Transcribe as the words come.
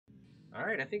All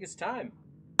right, I think it's time.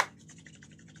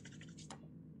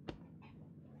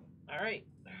 All right.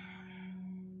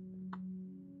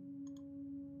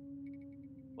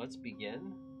 Let's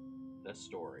begin the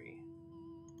story.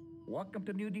 Welcome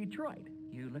to New Detroit.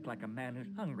 You look like a man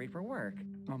who's hungry for work.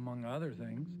 Among other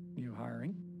things, you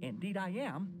hiring? Indeed, I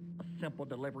am. A simple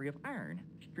delivery of iron.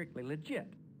 Strictly legit.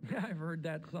 I've heard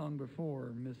that song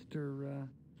before, Mr.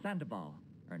 Sandoval.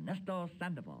 Ernesto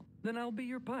Sandoval. Then I'll be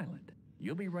your pilot.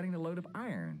 You'll be running the load of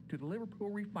iron to the Liverpool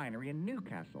refinery in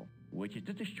Newcastle, which is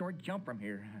just a short jump from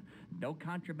here. No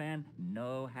contraband,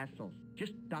 no hassles.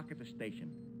 Just dock at the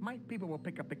station. My people will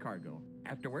pick up the cargo.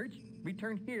 Afterwards,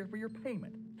 return here for your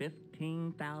payment.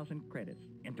 15,000 credits.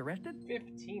 Interested?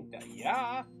 15,000.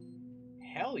 Yeah.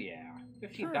 Hell yeah.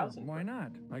 15,000. Sure, why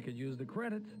not? I could use the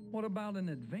credits. What about an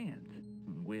advance?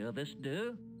 Will this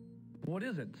do? What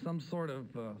is it? Some sort of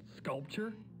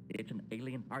sculpture? It's an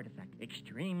alien artifact,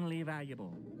 extremely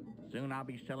valuable. Soon I'll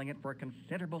be selling it for a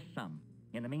considerable sum.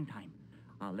 In the meantime,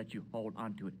 I'll let you hold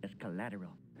onto it as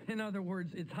collateral. In other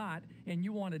words, it's hot, and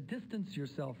you want to distance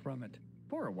yourself from it.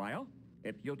 For a while,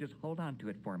 if you'll just hold on to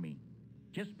it for me.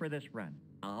 Just for this run,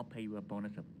 I'll pay you a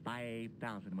bonus of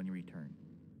 5,000 when you return.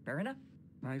 Fair enough?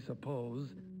 I suppose,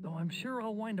 though I'm sure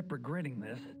I'll wind up regretting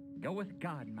this. Go with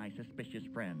God, my suspicious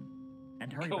friend.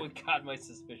 And hurry Go back. with God, my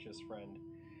suspicious friend.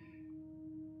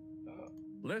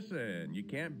 Listen, you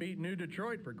can't beat New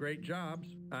Detroit for great jobs.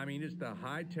 I mean, it's the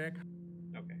high-tech...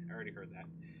 Okay, I already heard that.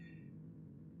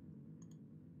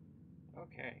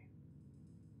 Okay.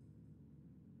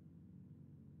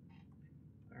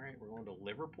 All right, we're going to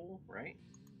Liverpool, right?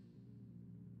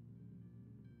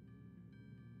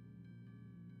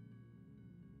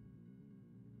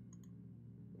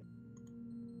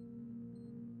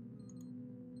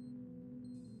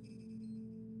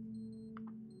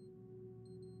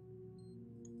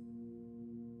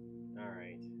 All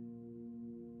right.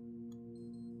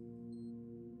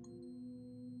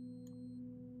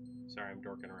 Sorry, I'm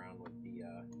dorking around with the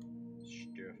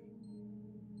stuff.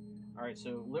 All right,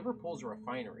 so Liverpool's a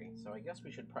refinery, so I guess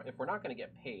we should. If we're not going to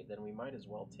get paid, then we might as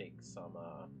well take some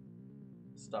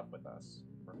stuff with us.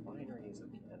 Refinery is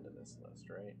at the end of this list,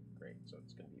 right? Great, so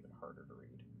it's going to be even harder to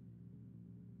read.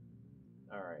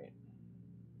 All right.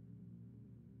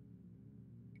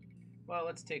 Well,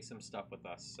 let's take some stuff with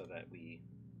us so that we.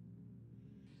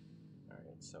 All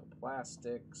right, so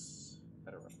plastics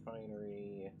at a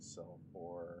refinery sell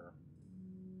for.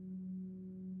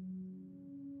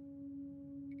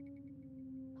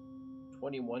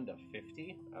 $21 to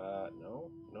 $50? No,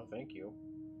 thank you.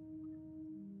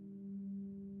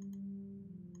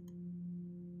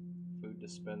 Food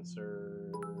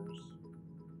dispensers.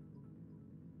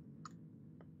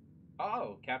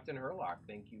 Oh, Captain Herlock,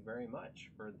 thank you very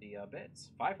much for the bits.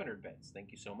 500 bits,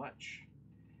 thank you so much.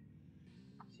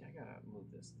 See, I gotta move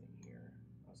this thing here.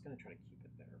 I was gonna try to keep it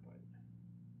there, but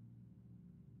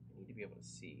I need to be able to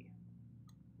see.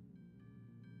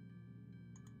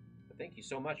 But thank you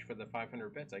so much for the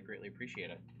 500 bits. I greatly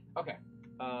appreciate it. Okay.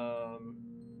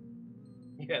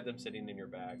 You had them sitting in your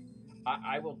bag.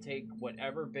 I will take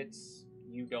whatever bits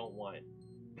you don't want.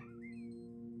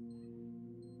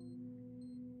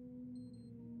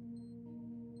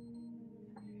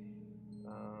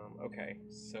 Okay,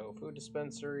 so food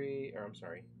dispensary, or I'm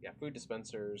sorry, yeah, food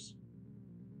dispensers.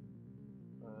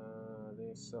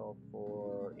 They sell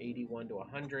for 81 to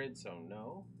 100, so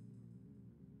no.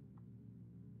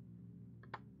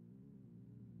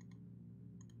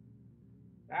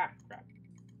 Ah, crap.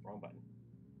 Wrong button.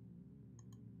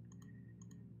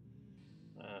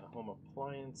 Home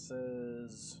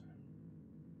appliances.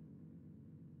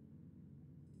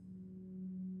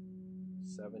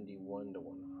 71 to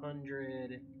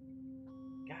 100.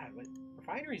 God, what?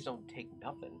 Refineries don't take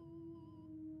nothing.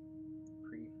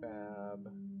 Prefab.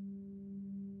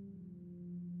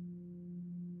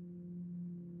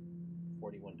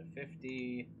 41 to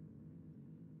 50.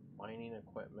 Mining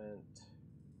equipment.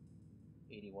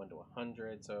 81 to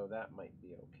 100, so that might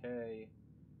be okay.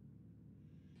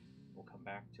 We'll come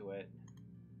back to it.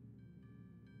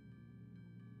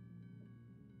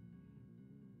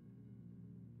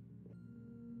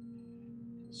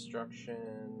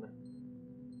 Construction.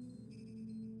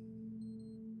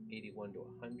 81 to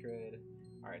 100.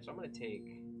 Alright, so I'm going to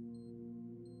take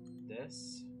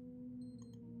this.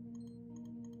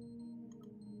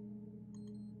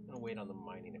 I'm going to wait on the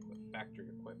mining equipment, factory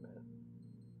equipment.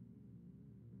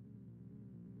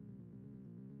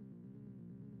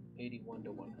 81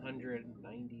 to 100,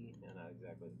 90, and not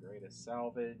exactly the greatest.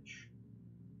 Salvage.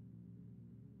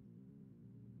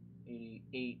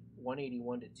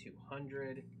 181 to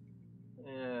 200.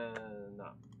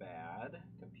 Not bad.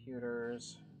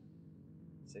 Computers.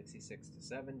 66 to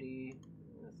 70.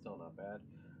 That's still not bad.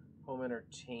 Home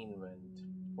entertainment,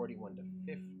 41 to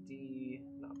 50.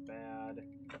 Not bad.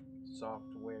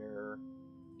 Software,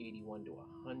 81 to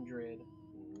 100.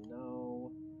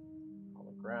 No.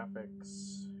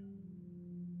 Holographics,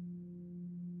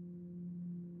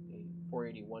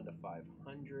 481 to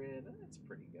 500. That's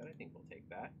pretty good. I think we'll take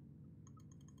that.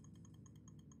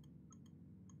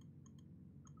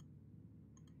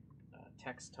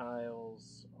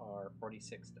 Textiles are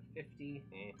 46 to 50.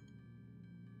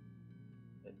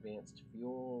 Advanced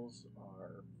fuels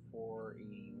are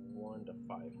 481 to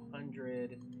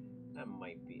 500. That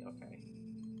might be okay.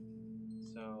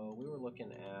 So we were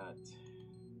looking at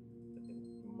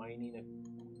mining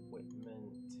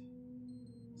equipment.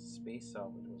 Space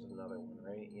salvage was another one,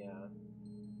 right? Yeah.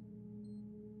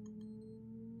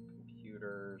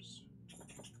 Computers,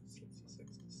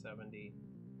 66 to 70.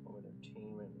 Home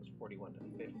entertainment was 41 to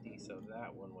 50, so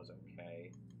that one was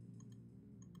okay.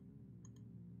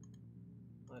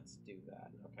 Let's do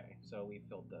that. Okay, so we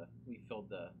filled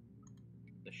the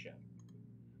ship.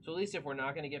 So at least if we're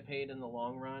not going to get paid in the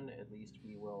long run, at least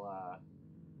we will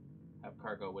have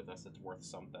cargo with us that's worth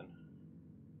something.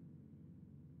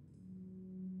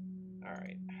 All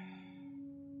right.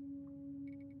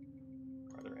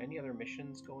 Are there any other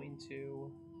missions going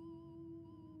to?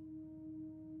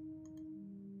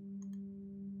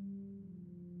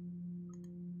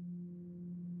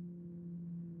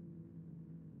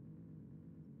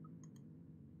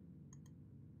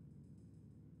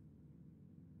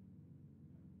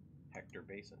 Hector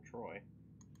Base in Troy.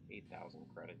 8,000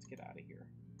 credits. Get out of here.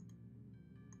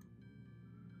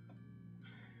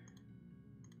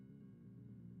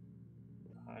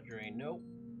 Padre, nope.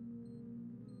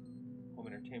 Home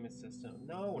entertainment system.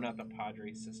 No, not the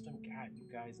Padre system. God, you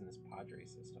guys in this Padre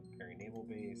system. Perry Naval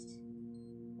Base.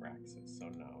 Raxus. So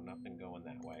no, nothing going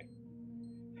that way.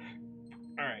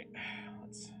 Alright,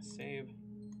 let's save.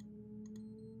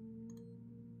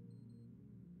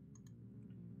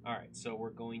 Alright, so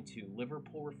we're going to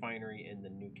Liverpool Refinery in the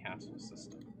Newcastle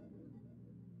system.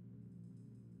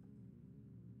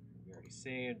 We already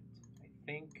saved, I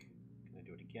think. Gonna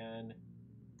do it again.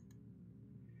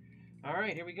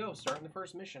 Alright, here we go. Starting the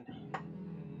first mission.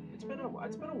 It's been a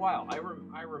while.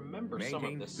 I remember some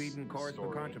of this speed and course story.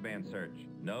 for contraband search.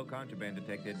 No contraband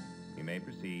detected. You may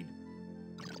proceed.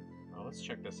 Oh, let's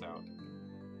check this out.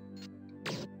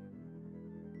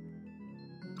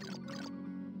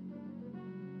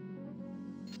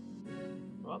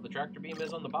 Well, the tractor beam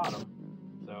is on the bottom,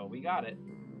 so we got it.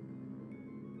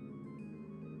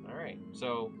 Alright,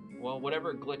 so, well,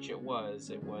 whatever glitch it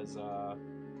was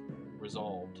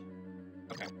resolved.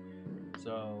 Okay,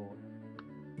 so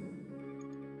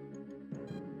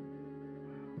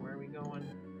where are we going?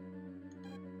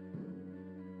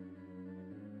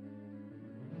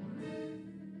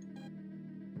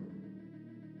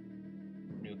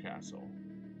 Newcastle.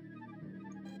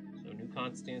 So New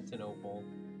Constantinople,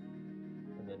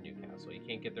 and then Newcastle. You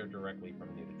can't get there directly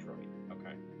from New Detroit.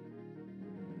 Okay.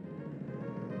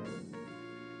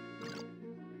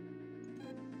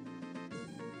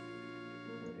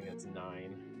 I think that's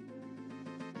 9.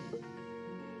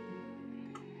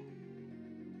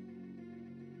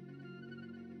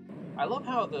 I love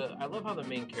how the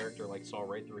main character like saw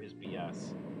right through his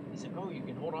BS. He's like, oh, you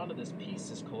can hold on to this piece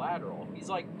as collateral. He's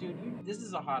like, dude, this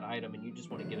is a hot item and you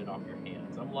just want to get it off your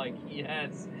hands. I'm like,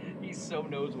 yes, he so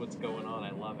knows what's going on.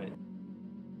 I love it.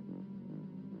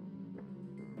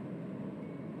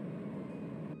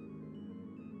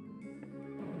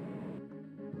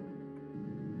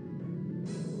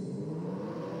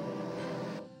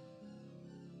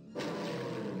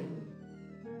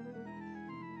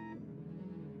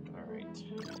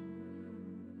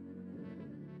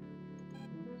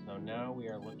 So now we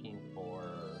are looking for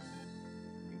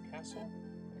Newcastle.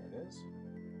 There it is.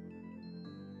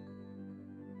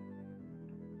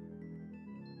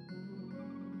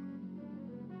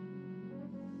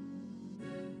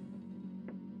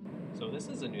 So this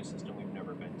is a new system we've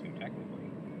never been to technically.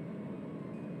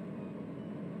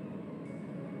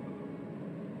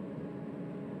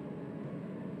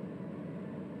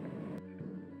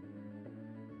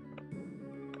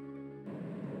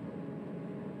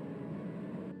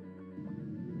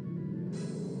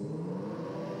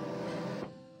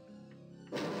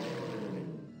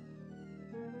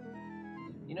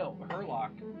 You know,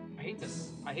 Herlock, I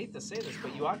hate to say this,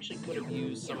 but you actually could have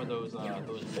used some of those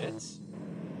bits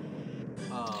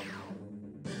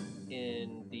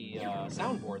in the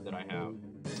soundboard that I have.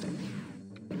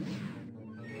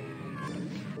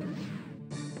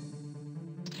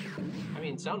 I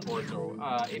mean, soundboards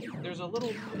are. If there's a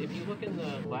little, if you look in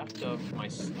the left of my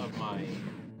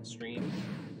stream,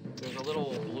 there's a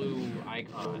little blue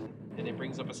icon, and it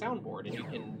brings up a soundboard, and you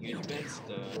can use bits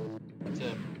to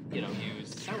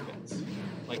use sound bits.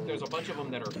 Like there's a bunch of them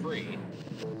that are free.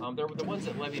 There were the ones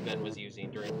that LevyBen was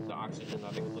using during the Oxygen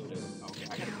Not Included. Okay,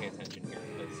 I gotta pay attention here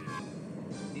because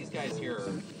these guys here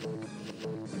are...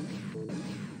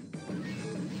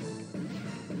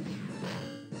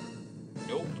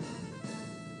 Nope.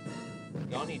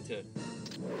 Y'all need to...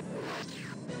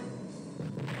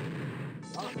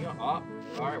 Oh, yeah. Oh,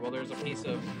 alright, well there's a piece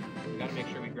of... We gotta make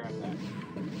sure we grab that.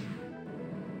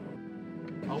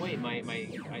 Oh wait, I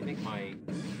think my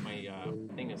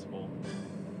thing is full.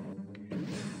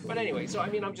 But anyway, so I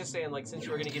mean, I'm just saying, like, since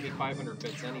you were gonna give me 500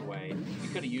 bits anyway, you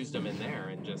could have used them in there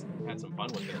and just had some fun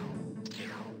with it,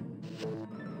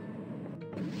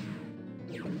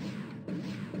 you know.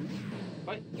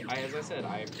 But as I said,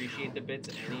 I appreciate the bits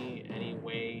any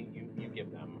way you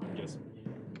give them. I'm just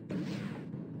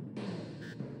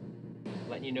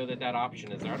letting you know that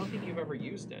option is there. I don't think you've ever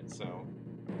used it, so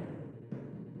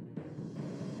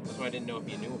that's why I didn't know if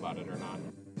you knew about it or not.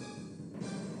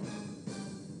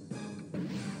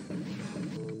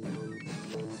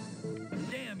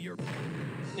 Damn, you're...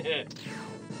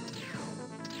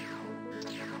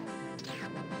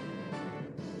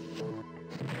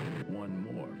 One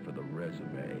more for the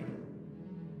resume.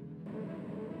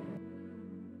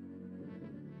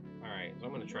 Alright, so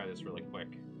I'm going to try this really quick.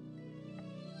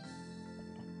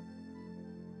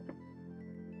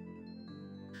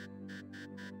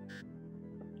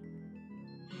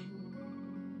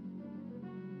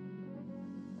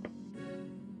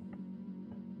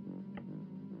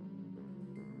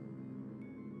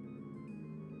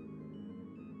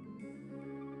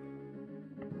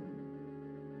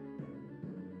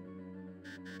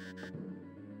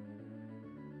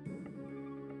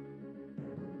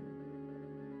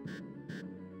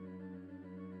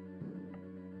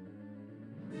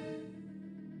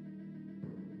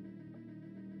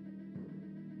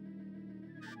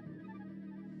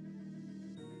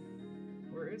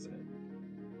 Where is it?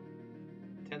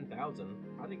 10,000?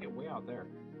 How'd they get way out there?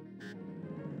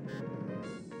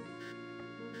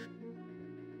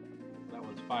 That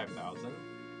one's 5,000.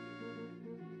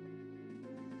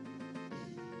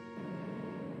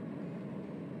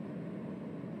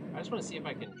 I just want to see if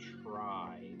I can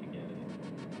try to get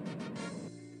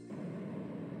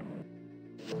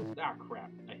it. Ah,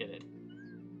 crap. I hit it.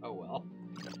 Oh well.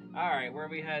 Alright, where are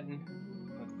we heading?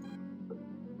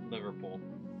 Liverpool.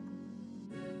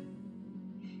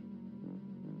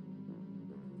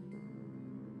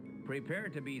 Prepare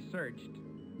to be searched.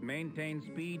 Maintain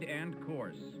speed and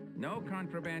course. No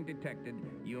contraband detected.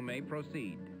 You may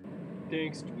proceed.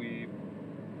 Thanks, dweeb.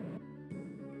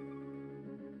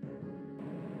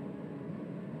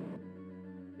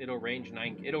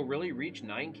 It'll really reach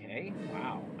 9K?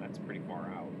 Wow, that's pretty far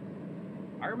out.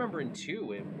 I remember in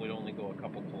 2 it would only go a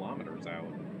couple kilometers out.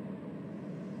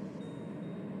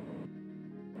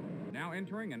 Now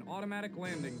entering an automatic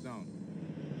landing zone.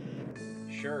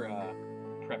 Sure,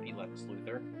 preppy Lex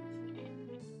Luthor.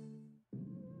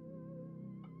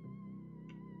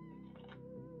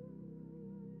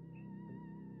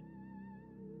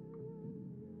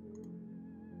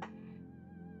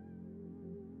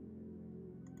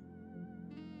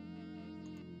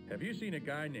 Have you seen a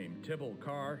guy named Tybalt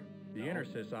Carr? The No.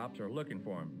 Intersys ops are looking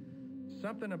for him.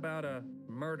 Something about a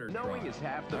murder Knowing trial. is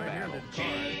half the I hear battle. this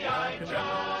Carr is connected.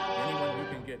 Anyone who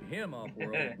can get him off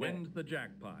world wins the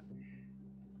jackpot.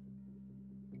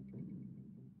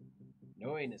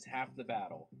 Knowing is half the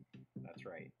battle. That's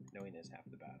right. Knowing is half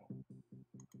the battle.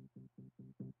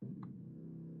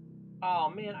 Oh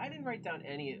man, I didn't write down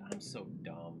any. I'm so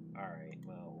dumb. Alright,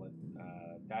 well,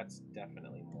 that's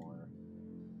definitely more.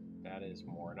 That is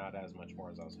more. Not as much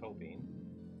more as I was hoping.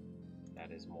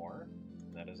 That is more.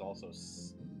 That is also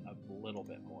a little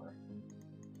bit more.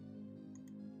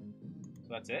 So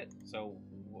that's it? So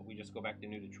we just go back to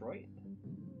New Detroit?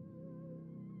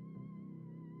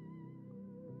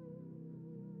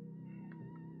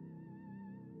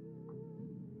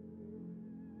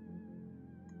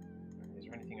 Is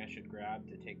there anything I should grab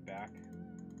to take back?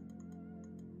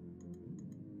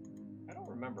 I don't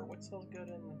remember. What sells good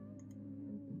in...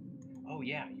 Oh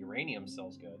yeah, uranium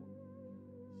sells good.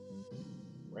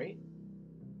 Right?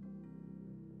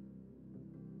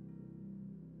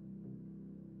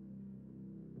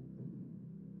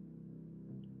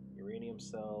 Uranium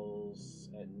sells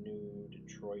at New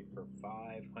Detroit for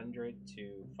 500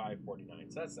 to 549.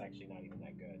 So that's actually not even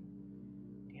that good.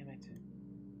 Damn it.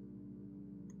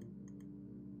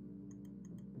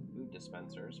 food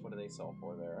dispensers. What do they sell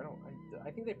for there?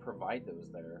 I think they provide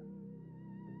those there.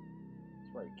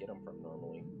 That's where I get them from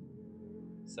normally.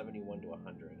 71 to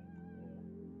 100.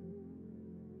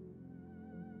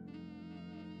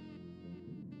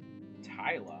 Yeah.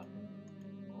 Tayla.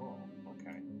 Oh,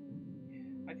 okay.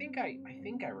 I think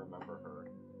I remember her.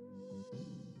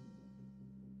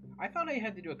 I thought I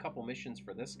had to do a couple missions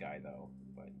for this guy though,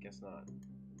 but guess not.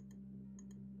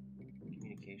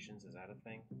 Communications, is that a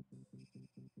thing?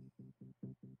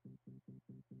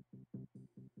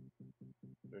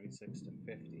 36 to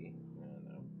 50. I don't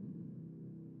know.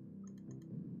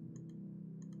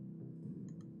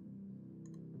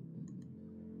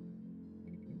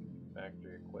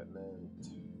 Factory equipment.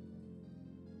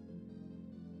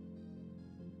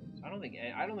 So I don't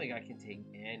think I can take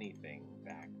anything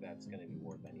back that's gonna be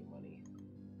worth any money.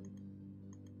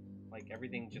 Like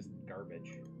everything's just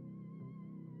garbage.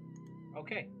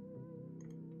 Okay.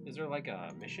 Is there like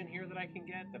a mission here that I can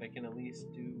get that I can at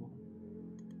least do?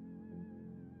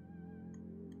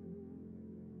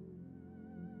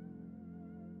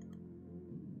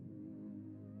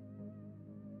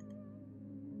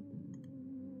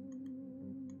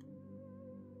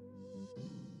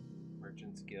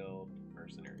 Merchants Guild,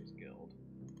 Mercenaries Guild.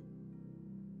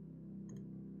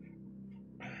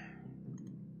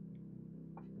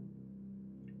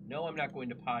 No, I'm not going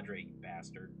to Padre, you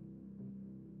bastard.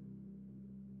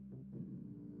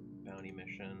 Bounty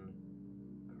mission.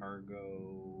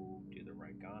 Cargo to the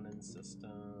Rygonan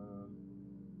system.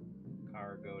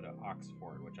 Cargo to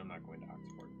Oxford, which I'm not going to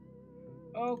Oxford.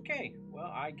 Okay,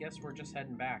 well, I guess we're just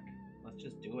heading back. Let's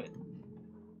just do it.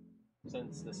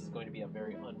 Since this is going to be a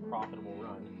very unprofitable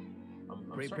run.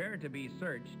 Prepare to be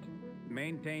searched.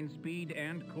 Maintain speed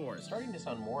and course. It's starting to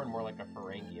sound more and more like a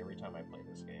Ferengi every time I play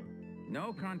this game.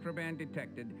 No contraband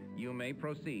detected. You may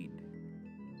proceed.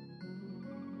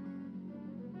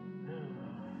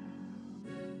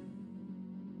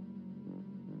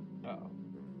 Uh-oh.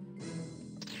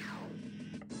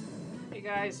 Hey,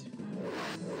 guys.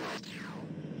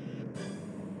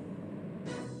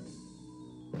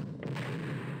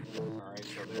 Alright,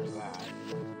 so there's that.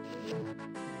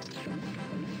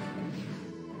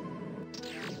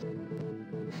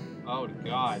 Oh,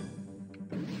 God.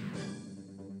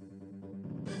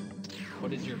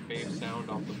 What is your fave sound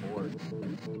off the board?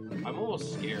 I'm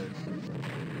almost scared.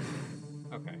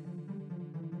 Okay.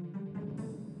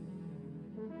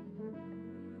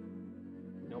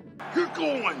 Nope. You're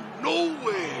going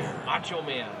nowhere. Macho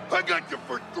Man. I got you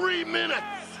for 3 minutes.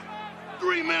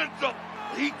 3 minutes of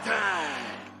heat time.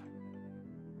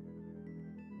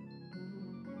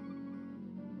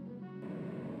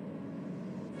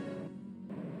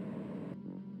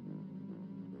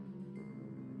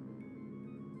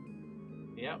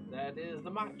 Yep, that is the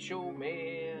Macho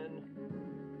Man.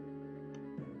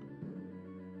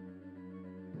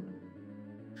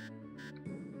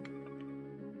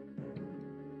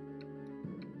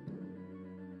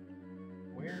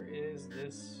 Where is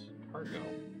this cargo?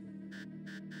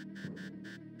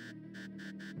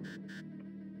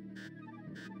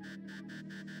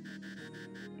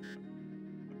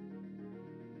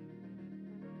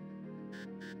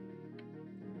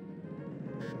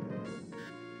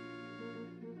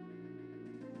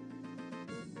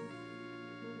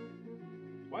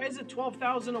 Why is it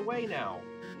 12,000 away now?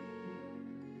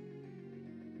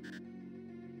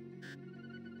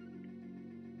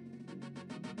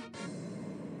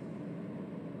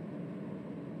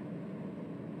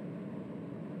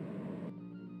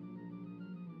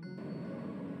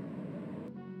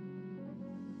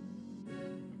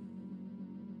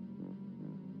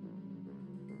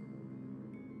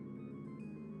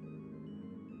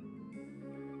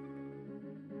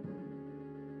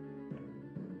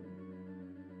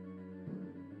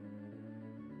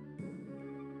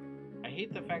 I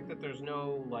hate the fact that there's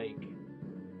no, like...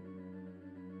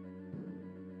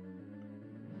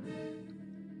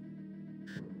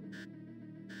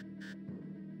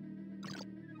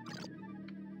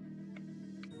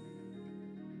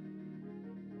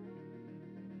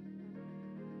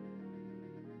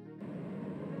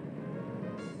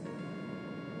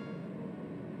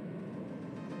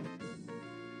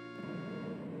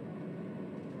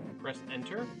 Press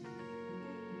enter?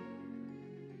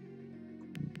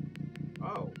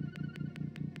 Oh.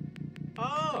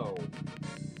 Oh!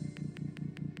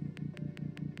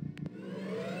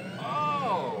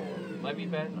 Oh! Levy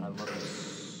Ben, I love it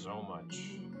so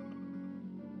much.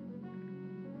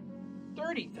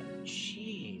 30.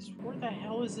 Jeez, where the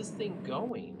hell is this thing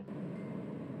going?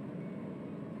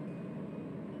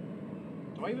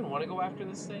 Do I even want to go after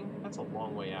this thing? That's a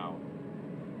long way out.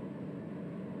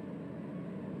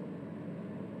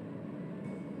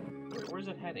 Where's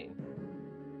it heading?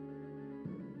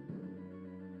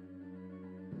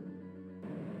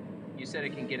 You said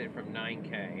it can get it from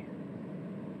 9K.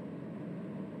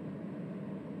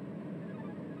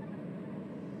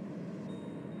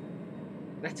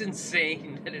 That's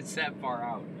insane that it's that far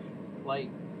out. Like,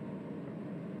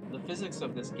 the physics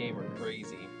of this game are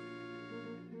crazy.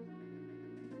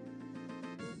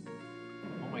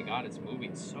 Oh my god, it's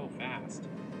moving so fast.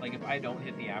 Like, if I don't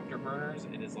hit the afterburners,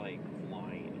 it is like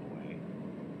flying away.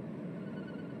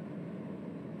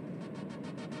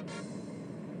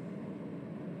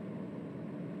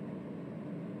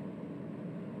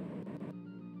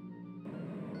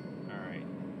 Alright.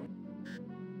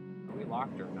 Are we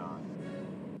locked or not?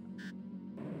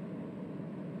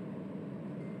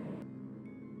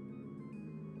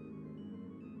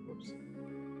 Whoops.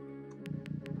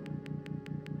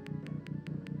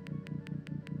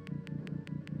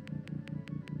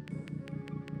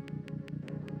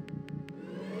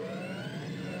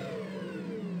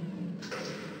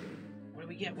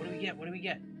 What do we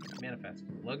get? Manifest.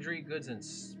 Luxury goods and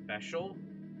special?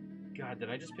 God, did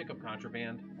I just pick up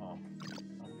contraband? Oh,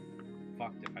 I'm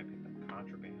fucked if I picked up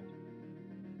contraband.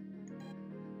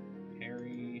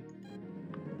 Harry.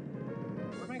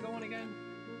 Where am I going again?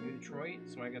 New Detroit?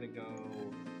 So I gotta go...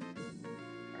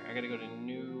 Alright, I gotta go to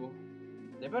New...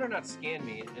 They better not scan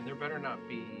me, and there better not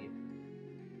be...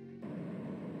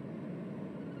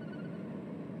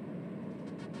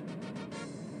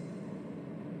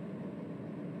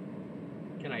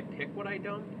 Can I pick what I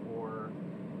dump, or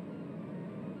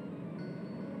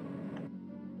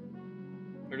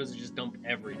does it just dump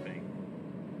everything,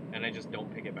 and I just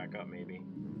don't pick it back up, maybe?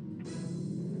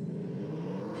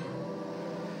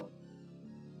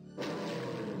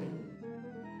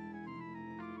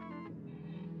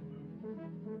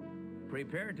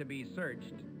 Prepare to be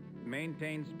searched.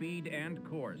 Maintain speed and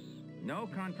course. No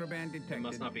contraband detected. It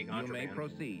must not be contraband. You may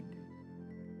proceed.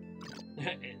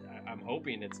 I'm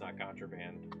hoping it's not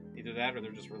contraband. Either that or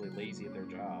they're just really lazy at their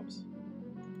jobs.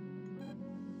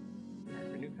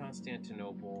 Alright, for New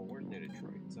Constantinople, where's New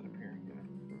Detroit? Is that appearing good?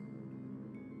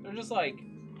 They're just like,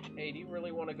 hey, do you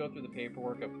really want to go through the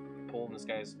paperwork of pulling this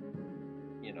guy's,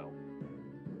 you know,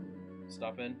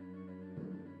 stuff in?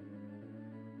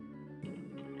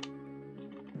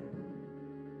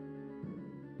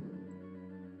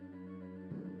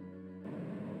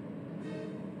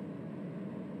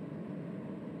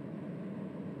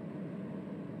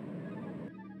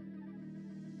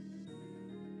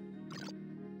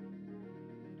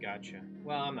 Gotcha.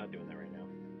 Well, I'm not doing that right now.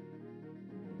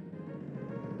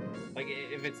 Like,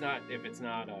 if it's not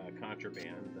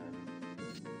contraband, then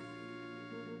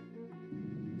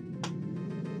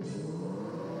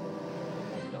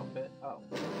dump it. Oh.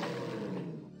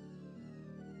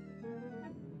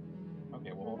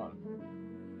 Okay. Well, hold on.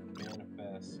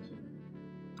 Manifest.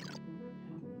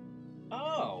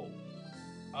 Oh.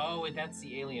 Oh, that's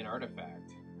the alien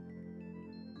artifact.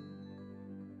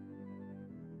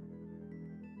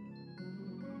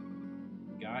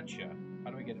 Gotcha. How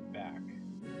do I get it back?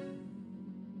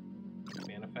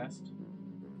 Manifest?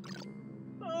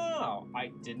 Oh,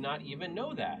 I did not even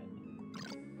know that.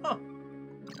 Huh.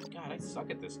 God, I suck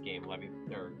at this game,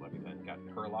 Leviathan. Got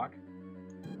Herlock.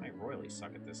 I royally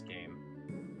suck at this game.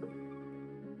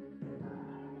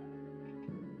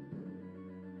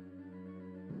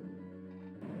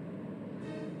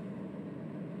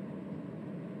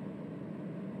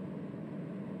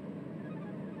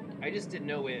 I just didn't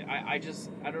know it. I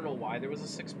don't know why there was a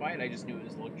 6 byte. I just knew it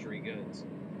was luxury goods.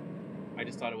 I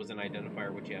just thought it was an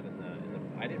identifier which you had in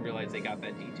the I didn't realize they got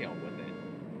that detailed with it.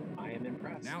 I am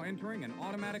impressed. Now entering an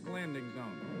automatic landing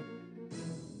zone.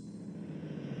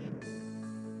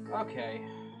 Okay.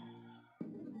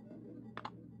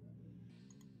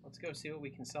 Let's go see what we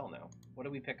can sell now. What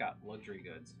do we pick up? Luxury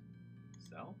goods.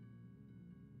 Sell?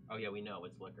 Oh yeah, we know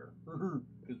it's liquor.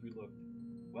 Because we looked.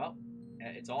 Well,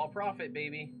 it's all profit,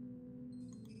 baby.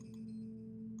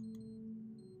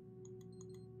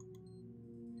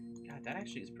 God, that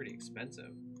actually is pretty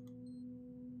expensive.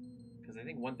 Because I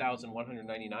think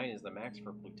 1,199 is the max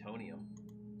for plutonium.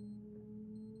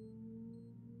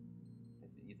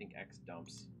 You think X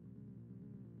dumps?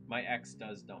 My X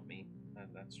does dump me.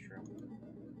 That's true.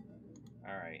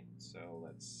 Alright, so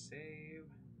let's save.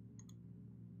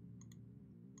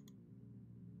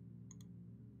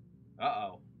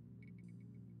 Uh-oh.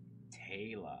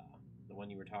 Tayla. The one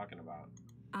you were talking about.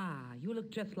 Ah, you look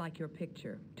just like your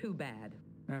picture. Too bad.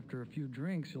 After a few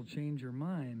drinks, you'll change your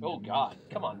mind. Oh, God.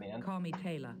 Come on, man. Call me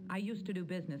Tayla. I used to do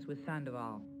business with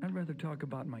Sandoval. I'd rather talk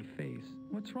about my face.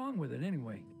 What's wrong with it,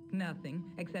 anyway? Nothing,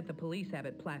 except the police have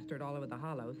it plastered all over the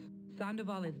hollows.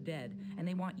 Sandoval is dead, and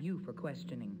they want you for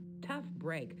questioning. Tough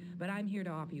break, but I'm here to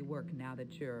offer you work now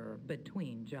that you're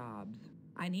between jobs.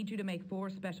 I need you to make 4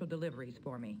 special deliveries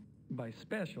for me. By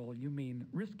special, you mean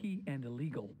risky and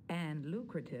illegal. And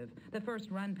lucrative. The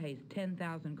first run pays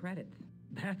 10,000 credits.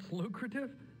 That's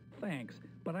lucrative? Thanks,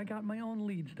 but I got my own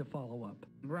leads to follow up.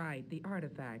 Right, the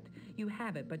artifact. You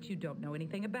have it, but you don't know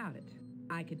anything about it.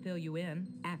 I could fill you in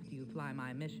after you fly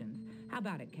my missions. How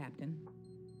about it, Captain?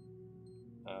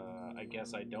 I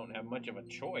guess I don't have much of a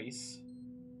choice.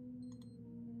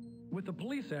 With the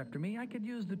police after me, I could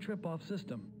use the trip-off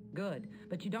system. Good,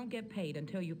 but you don't get paid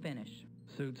until you finish.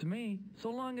 Suits me,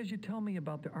 so long as you tell me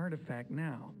about the artifact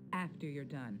now. After you're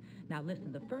done. Now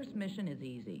listen, the first mission is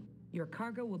easy. Your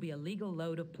cargo will be a legal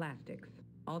load of plastics.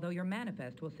 Although your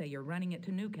manifest will say you're running it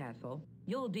to Newcastle,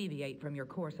 you'll deviate from your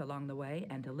course along the way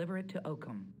and deliver it to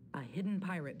Oakham, a hidden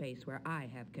pirate base where I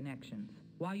have connections.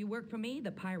 While you work for me,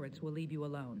 the pirates will leave you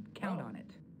alone. Count on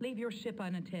it. Leave your ship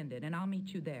unattended, and I'll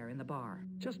meet you there in the bar.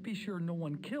 Just be sure no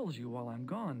one kills you while I'm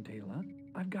gone, Tayla.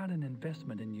 I've got an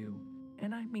investment in you,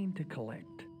 and I mean to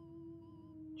collect.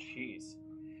 Jeez.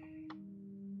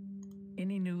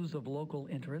 Any news of local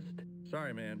interest?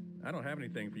 Sorry, man. I don't have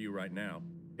anything for you right now,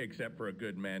 except for a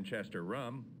good Manchester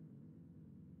rum.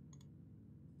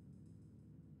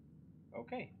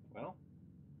 Okay, well.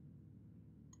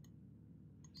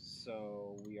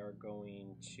 So we are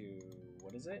going to,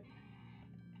 what is it?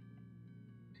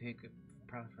 Take a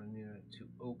product from to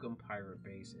Oakham Pirate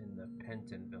Base in the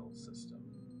Pentonville system.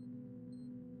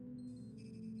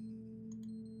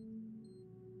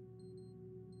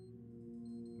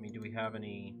 I mean, do we have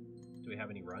any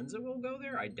runs that will go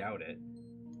there? I doubt it.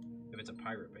 If it's a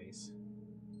pirate base.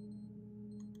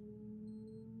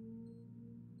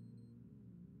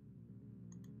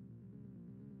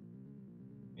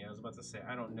 Yeah, I was about to say,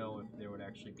 I don't know if there would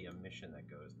actually be a mission that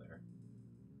goes there.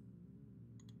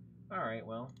 Alright,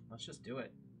 well, let's just do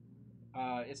it.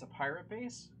 It's a pirate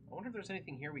base? I wonder if there's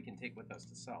anything here we can take with us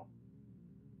to sell.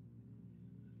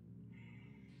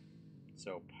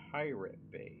 So, pirate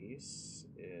base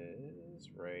is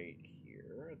right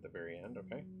here at the very end,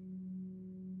 okay.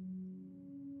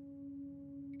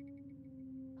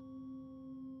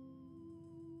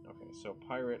 Okay, so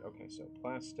pirate, okay, so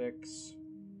plastics,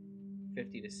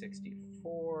 50 to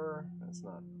 64, that's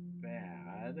not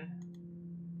bad.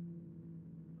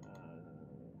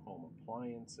 Home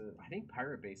appliances, I think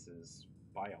pirate bases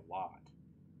buy a lot.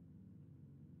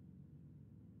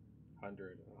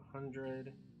 100 and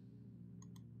 100,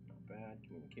 not bad.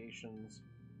 Communications,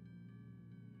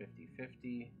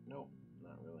 50-50, nope,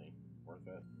 not really worth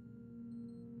it.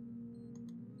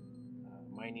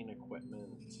 Mining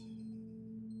equipment,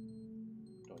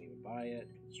 don't even buy it.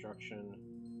 Construction,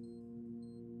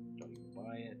 don't even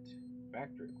buy it.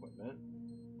 Factory equipment,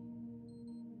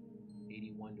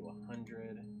 81 to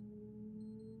 100.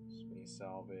 Space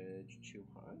salvage,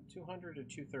 200 to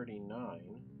 239.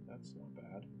 That's not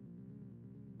bad.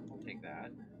 I'll take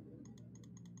that.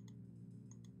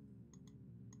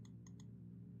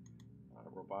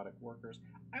 Robotic workers.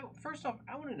 First off,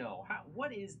 I want to know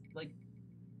what is, like,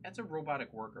 that's a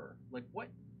robotic worker. Like, what?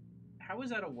 How is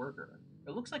that a worker?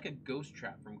 It looks like a ghost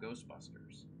trap from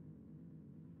Ghostbusters.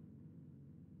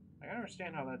 I don't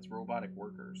understand how that's robotic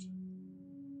workers.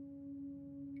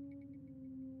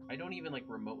 I don't even, like,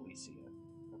 remotely see it.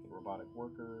 Okay, robotic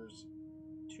workers,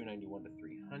 291 to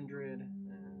 300.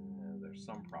 There's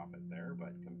some profit there,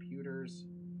 but computers,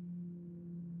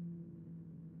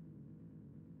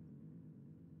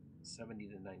 70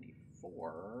 to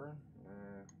 94.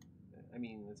 I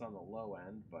mean, it's on the low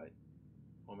end, but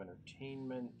home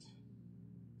entertainment,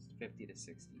 50 to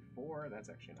 64. That's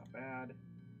actually not bad.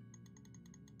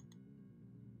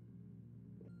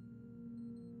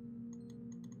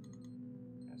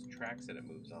 Has tracks that it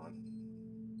moves on.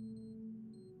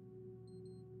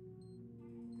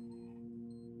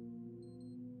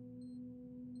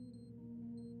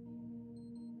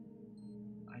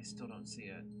 I still don't see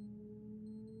it.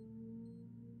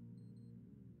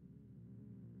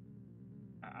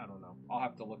 I don't know. I'll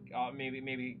have to look.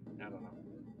 Maybe, I don't know.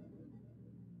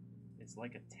 It's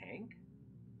like a tank?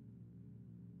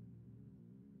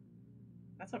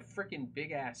 That's a freaking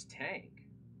big-ass tank.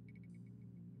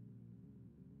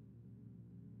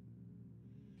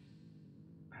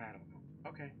 I don't know.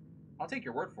 Okay. I'll take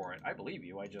your word for it. I believe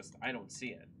you. I don't see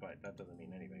it, but that doesn't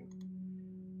mean anything.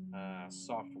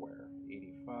 Software,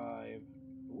 85.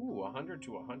 Ooh, 100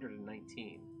 to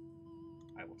 119.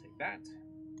 I will take that.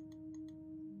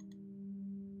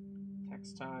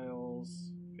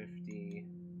 Textiles, 50.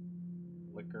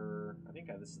 Liquor. I think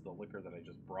this is the liquor that I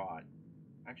just brought.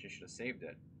 Actually, should have saved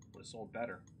it. Would have sold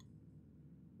better.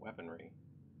 Weaponry.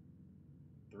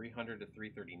 300 to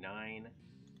 339.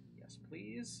 Yes,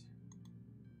 please.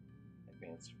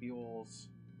 Advanced fuels.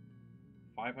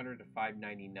 500 to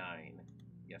 599.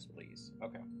 Yes, please.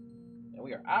 Okay. And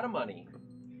we are out of money.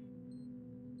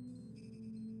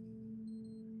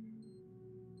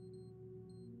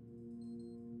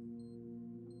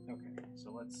 Okay,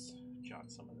 so let's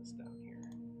jot some of this down here.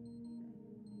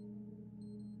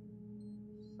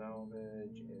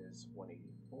 Salvage is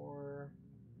 184.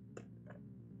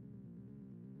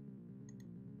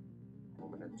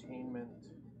 Home entertainment.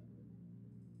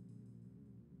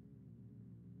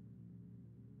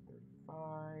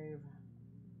 35.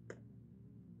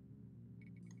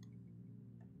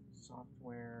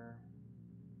 Software.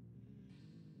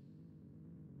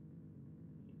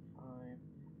 85.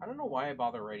 I don't know why I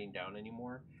bother writing down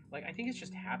anymore. Like, I think it's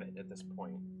just habit at this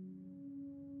point.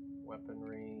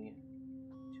 Weaponry.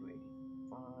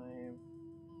 285.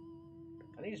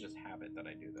 I think it's just habit that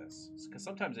I do this. Because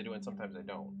sometimes I do it, sometimes I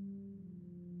don't.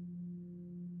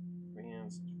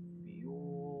 Advanced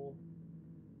fuel.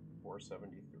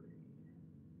 473.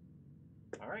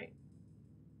 Alright.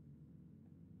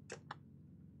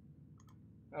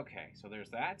 Okay, so there's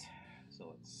that. So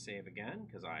let's save again,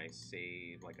 because I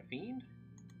save like a fiend.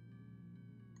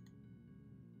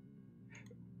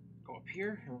 Go up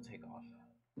here, and we'll take off.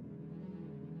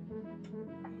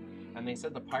 And they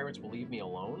said the pirates will leave me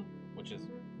alone, which is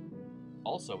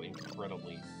also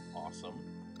incredibly awesome.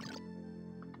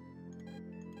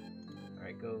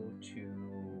 Alright, go to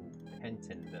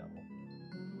Pentonville.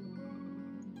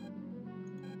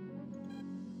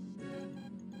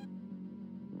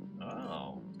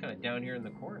 Oh, it's kind of down here in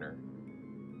the corner.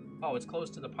 Oh, it's close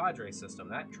to the Padre system.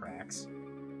 That tracks.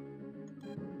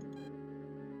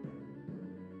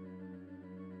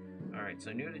 Alright,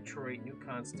 so New Detroit, New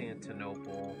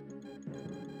Constantinople,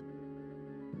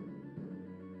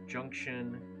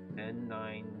 Junction,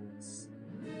 N9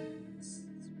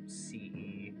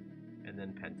 CE, and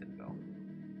then Pentonville.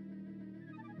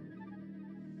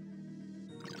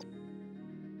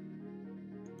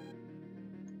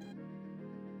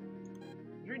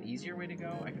 Is there an easier way to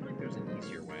go? I feel like there's an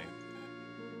easier way.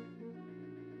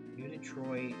 New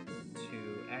Detroit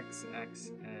to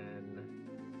XXN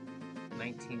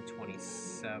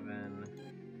 1927.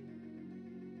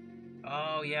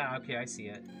 Oh, yeah, okay, I see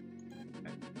it.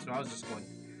 Okay. So I was just going...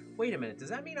 Wait a minute, does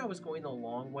that mean I was going the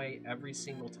long way every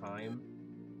single time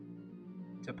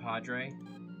to Padre?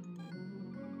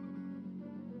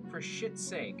 For shit's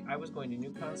sake, I was going to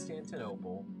New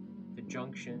Constantinople, to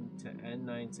Junction, to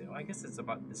N9... I guess it's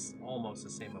about this, almost the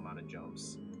same amount of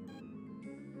jumps.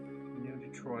 New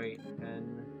Detroit,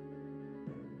 N...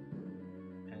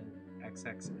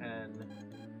 XXN.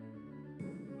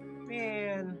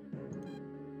 Man.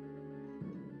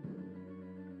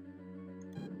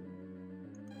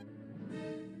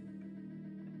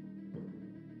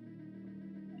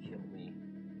 Kill me.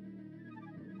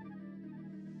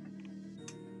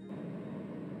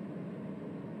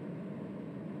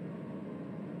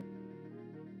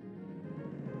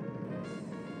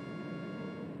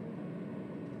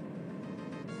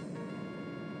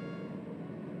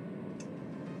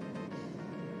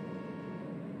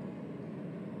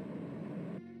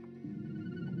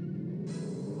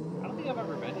 I've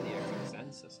ever been to the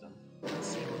XXN system. Let's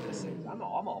see what this is. I'm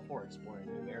all for exploring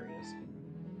new areas.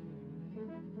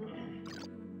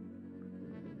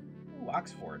 Ooh,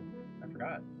 Oxford. I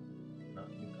forgot.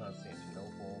 New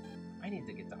Constantinople. I need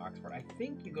to get to Oxford. I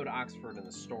think you go to Oxford in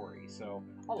the story, so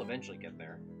I'll eventually get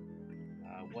there.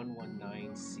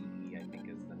 119 CE, I think,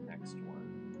 is the next one.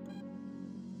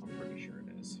 I'm pretty sure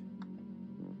it is.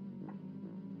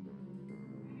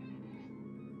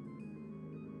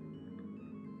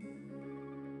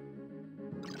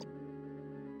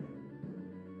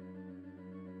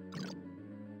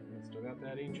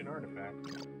 That ancient artifact.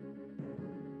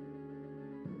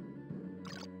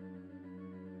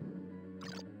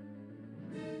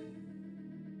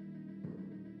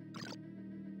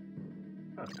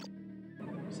 Huh.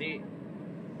 See?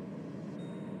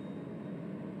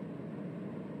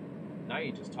 Now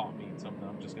you just taught me something.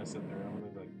 I'm just gonna sit there and I'm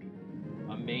gonna like be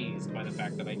amazed by the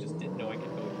fact that I just didn't know I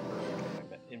could go to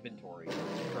my inventory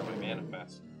for my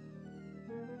manifest.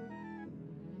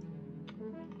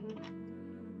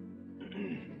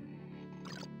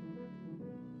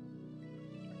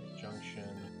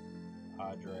 Junction,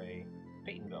 Padre,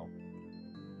 Peytonville.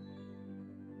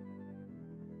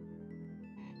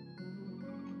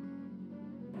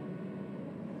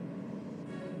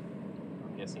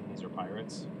 I'm guessing these are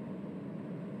pirates.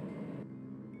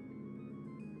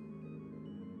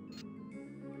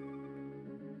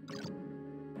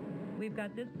 we've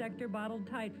got this sector bottled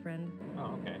tight, friend.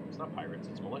 Oh, okay. It's not pirates,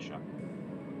 it's militia.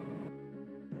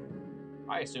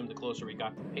 I assumed the closer we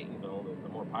got to Peytonville, the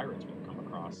more pirates we'd come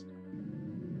across.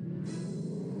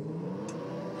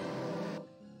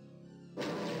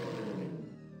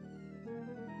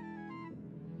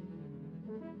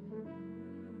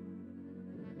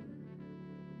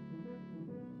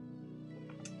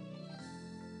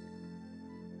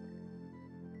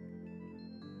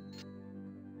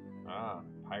 Ah,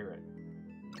 pirate.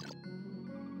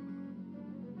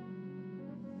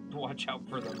 Watch out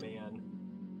for the man.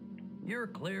 You're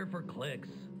clear for clicks.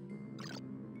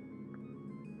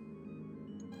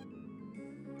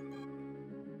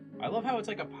 I love how it's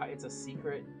like it's a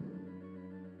secret.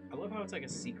 I love how it's like a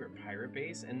secret pirate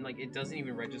base, and like it doesn't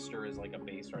even register as like a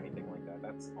base or anything like that.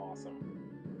 That's awesome.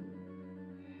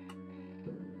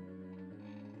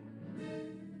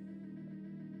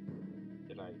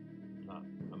 Did I not?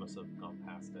 I must have gone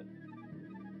past it.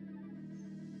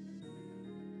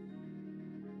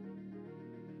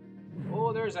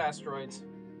 Oh, there's asteroids.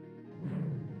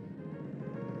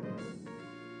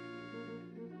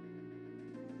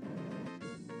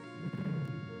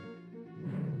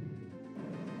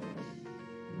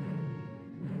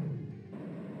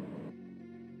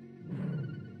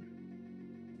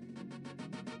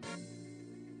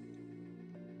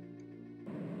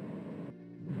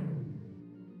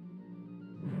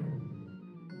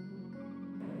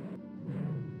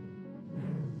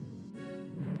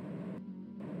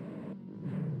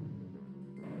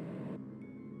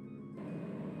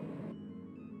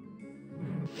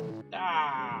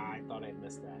 Ah, I thought I'd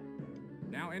missed that.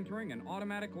 Now entering an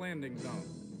automatic landing zone.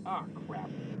 Ah, crap.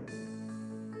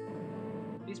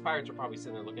 These pirates are probably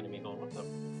sitting there looking at me going, what the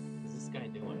is this guy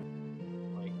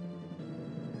doing? Like,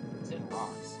 it's in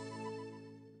rocks.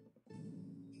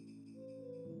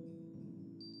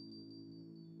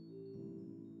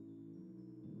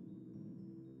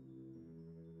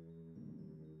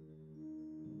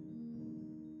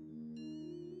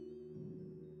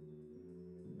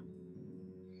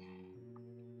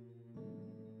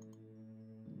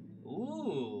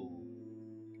 Ooh,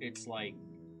 it's like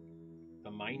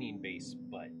the mining base,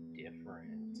 but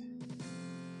different. Ooh,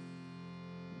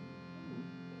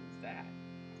 what's that?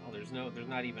 Oh, there's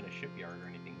not even a shipyard or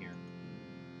anything here.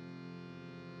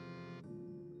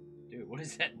 Dude, what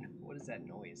is that? What is that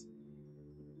noise?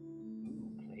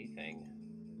 Ooh, plaything.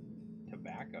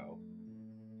 Tobacco.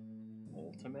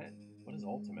 Ultimate? What is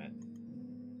ultimate?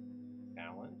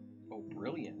 Talent? Oh,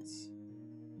 brilliance.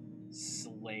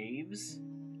 Slaves?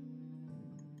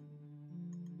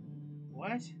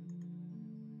 What?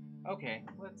 Okay,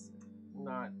 let's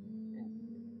not.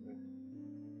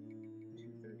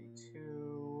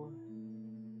 232.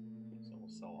 So we'll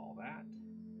sell all that.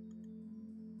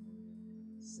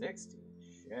 60.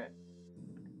 Shit.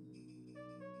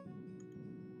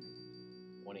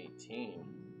 118.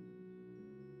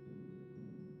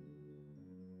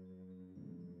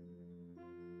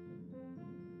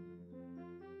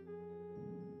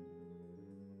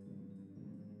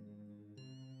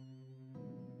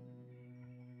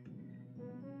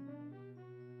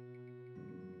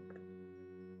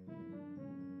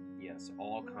 Yes,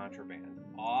 all contraband.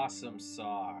 Awesome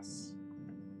sauce.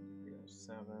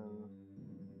 307.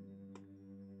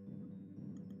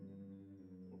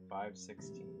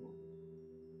 516.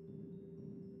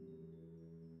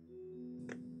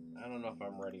 I don't know if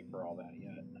I'm ready for all that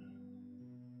yet.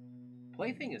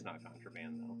 Plaything is not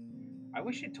contraband, though. I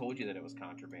wish it told you that it was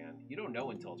contraband. You don't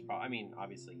know until it's probably... I mean,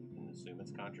 obviously, you can assume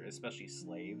it's contraband, especially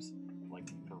slaves. Like,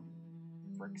 for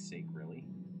frick's sake, really?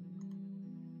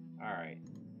 Alright.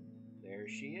 There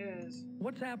she is.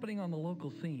 What's happening on the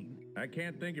local scene? I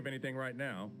can't think of anything right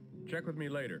now. Check with me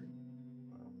later.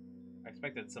 Well, I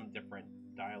expected some different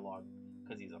dialogue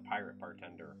because he's a pirate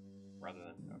bartender rather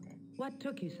than... Okay. What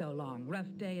took you so long?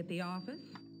 Rough day at the office?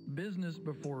 Business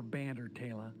before banter,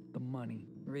 Tayla. The money.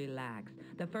 Relax.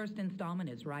 The first installment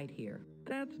is right here.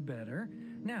 That's better.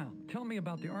 Now, tell me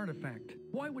about the artifact.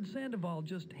 Why would Sandoval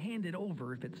just hand it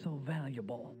over if it's so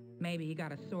valuable? Maybe he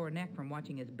got a sore neck from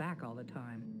watching his back all the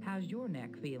time. How's your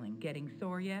neck feeling? Getting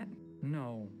sore yet?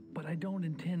 No, but I don't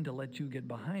intend to let you get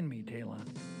behind me, Tayla.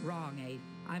 Wrong, Ace.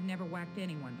 I've never whacked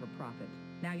anyone for profit.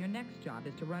 Now your next job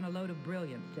is to run a load of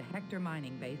brilliance to Hector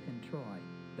Mining Base in Troy.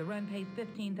 The run pays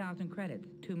 15,000 credits.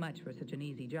 Too much for such an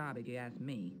easy job if you ask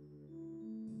me.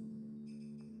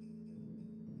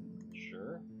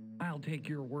 Sure. I'll take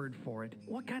your word for it.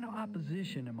 What kind of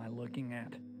opposition am I looking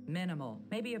at? Minimal.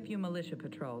 Maybe a few militia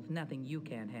patrols. Nothing you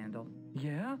can't handle.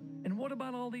 Yeah? And what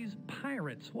about all these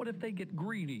pirates? What if they get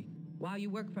greedy? While you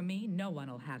work for me, no one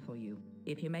will hassle you.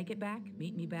 If you make it back,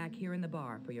 meet me back here in the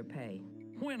bar for your pay.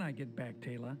 When I get back,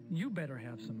 Tayla, you better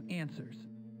have some answers.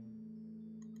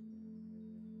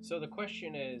 So the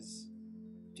question is,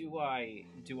 do I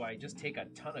just take a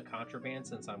ton of contraband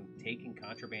since I'm taking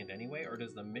contraband anyway, or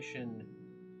does the mission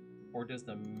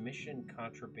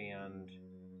contraband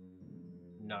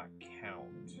not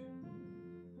count?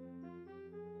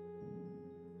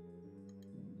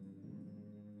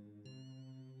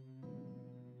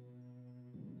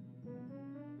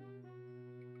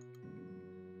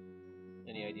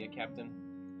 Any idea, Captain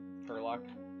Turlock?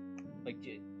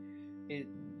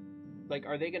 Like,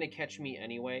 are they going to catch me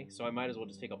anyway? So I might as well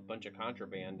just take a bunch of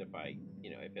contraband if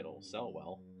if it'll sell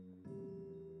well.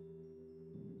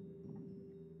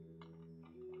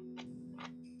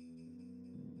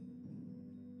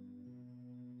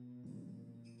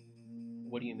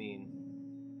 What do you mean?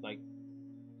 Like,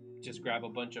 just grab a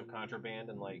bunch of contraband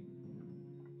and like...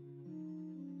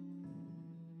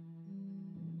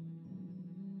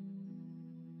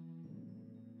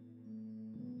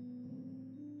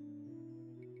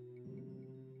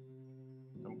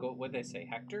 What'd they say?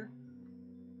 Hector?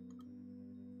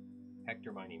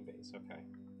 Hector mining base, okay.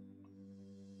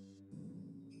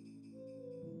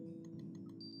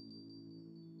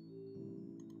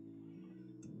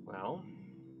 Well...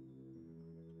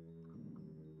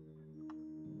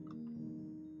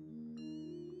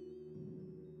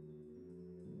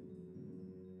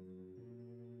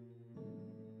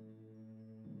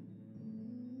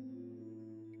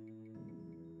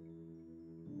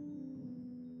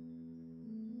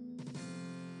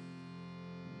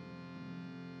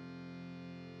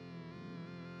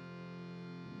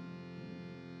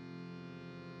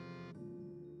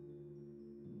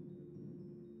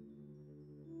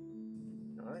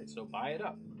 Alright, so buy it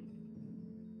up.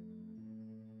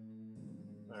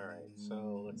 Alright,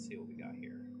 so let's see what we got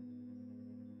here.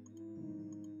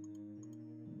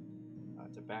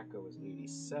 Tobacco is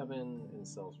 87 and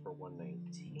sells for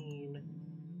 119.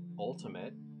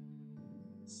 Ultimate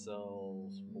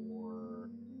sells for...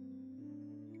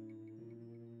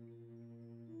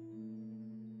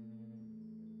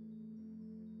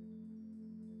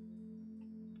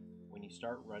 When you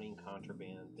start running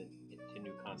contraband to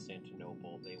New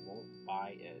Constantinople, they won't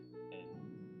buy it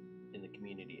in the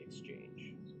community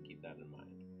exchange. So keep that in mind.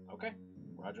 Okay,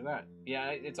 roger that. Yeah,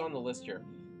 it's on the list here.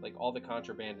 Like, all the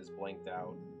contraband is blanked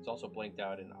out. It's also blanked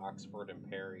out in Oxford and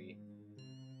Perry.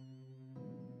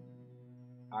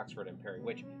 Oxford and Perry,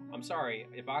 which, I'm sorry,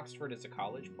 if Oxford is a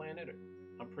college planet,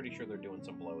 I'm pretty sure they're doing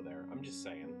some blow there. I'm just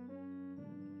saying.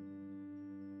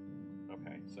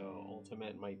 Okay, so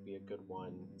Ultimate might be a good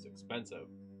one. It's expensive.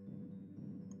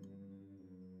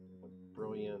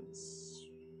 Brilliance,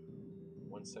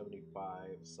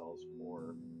 175 sells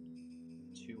for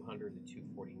 200 to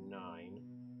 249.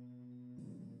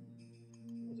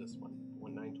 What was this one?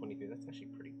 1923. That's actually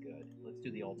pretty good. Let's do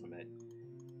the Ultimate.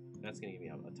 That's gonna give me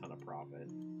a ton of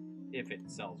profit if it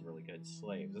sells really good.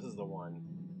 Slaves. This is the one.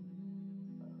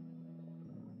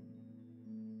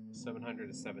 700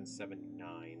 to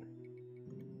 779.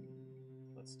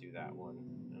 Let's do that one.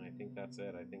 And I think that's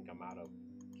it. I think I'm out of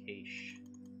cash.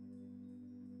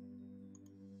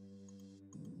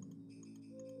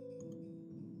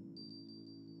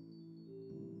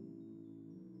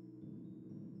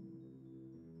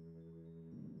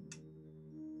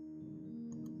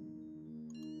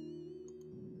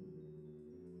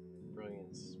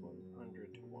 Brilliance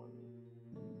 100 to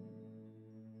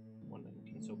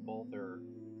 119. So both are.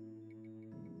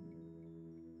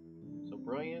 So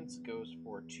Brilliance goes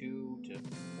for 2 to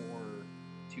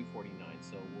 249.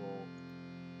 So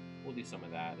we'll do some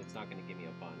of that. It's not going to give me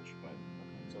a bunch, but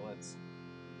okay. So let's.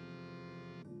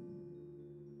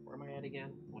 Where am I at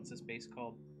again? What's this base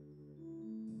called?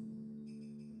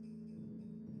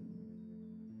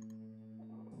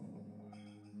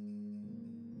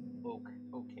 Oakham.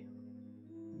 Okay.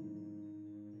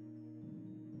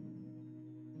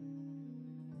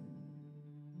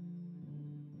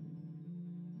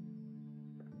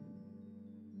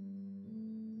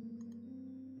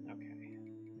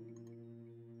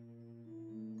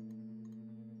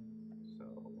 So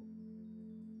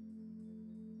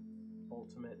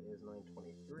Ultimate is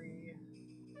 923.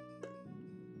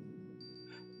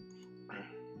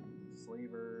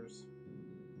 Slavers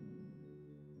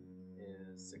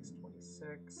is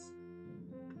 626.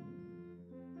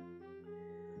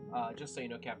 Just so you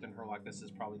know, Captain Herlock, this is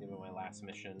probably going to be my last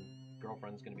mission.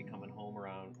 Girlfriend's going to be coming home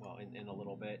around, well, in a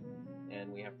little bit,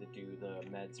 and we have to do the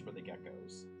meds for the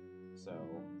geckos. So,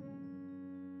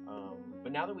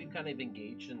 but now that we've kind of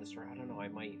engaged in this, I don't know, I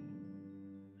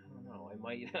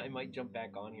I might jump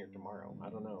back on here tomorrow. I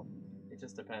don't know. It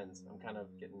just depends. I'm kind of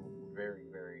getting very,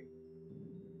 very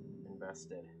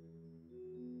invested.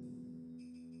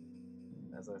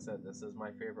 As I said, this is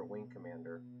my favorite Wing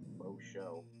Commander. Faux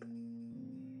show.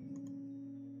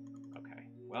 Okay,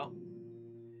 well.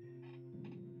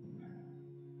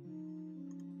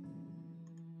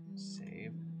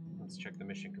 Save. Let's check the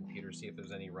mission computer, see if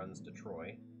there's any runs to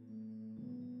Troy.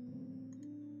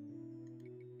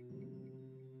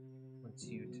 Wants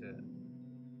you to...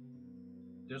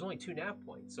 There's only 2 nav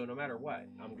points, so no matter what,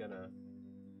 I'm gonna...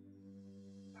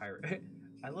 pirate.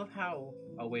 I love how...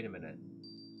 Oh, wait a minute.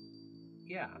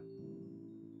 Yeah.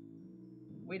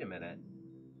 Wait a minute.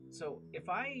 So, if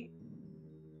I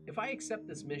accept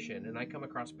this mission and I come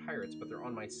across pirates, but they're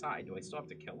on my side, do I still have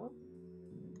to kill them?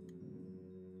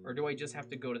 Or do I just have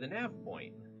to go to the nav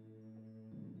point?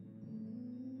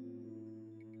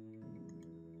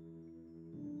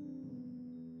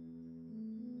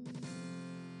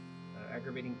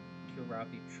 Aggravating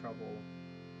Kilrathi trouble.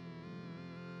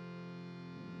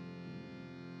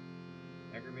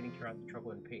 Aggravating Kilrathi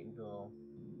trouble in Peytonville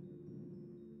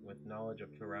with knowledge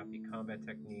of Kilrathi combat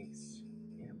techniques.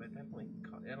 Yeah, but definitely,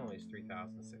 that only is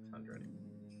 3,600.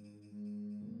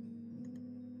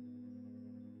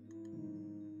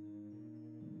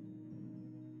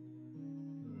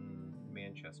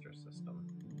 Manchester system.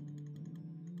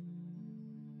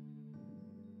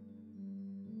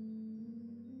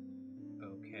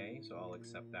 Okay, so I'll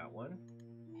accept that one.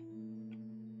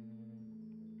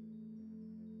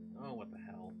 Oh, what the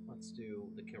hell. Let's do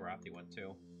the Kilrathi one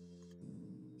too.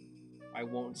 I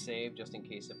won't save just in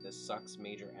case if this sucks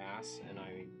major ass and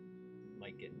I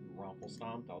like get rumple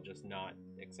stomped. I'll just not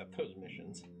accept those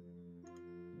missions.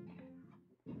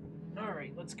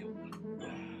 Alright, let's go.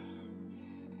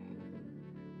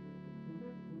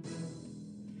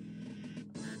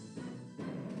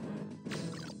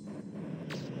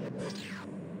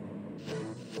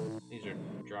 These are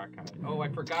Drakai. Oh, I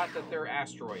forgot that they're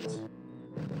asteroids.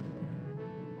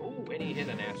 Oh, and he hit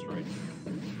an asteroid.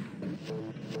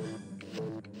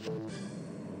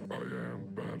 I am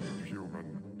battered human,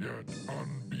 yet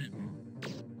unbeaten.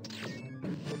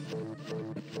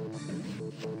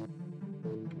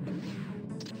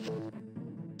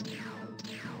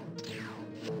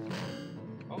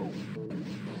 Oh.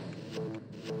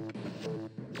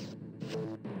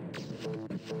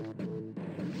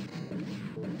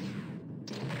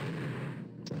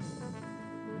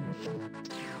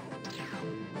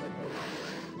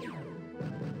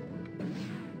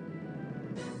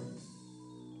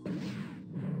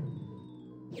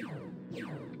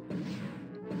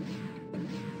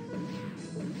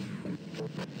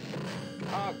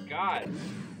 Oh, God.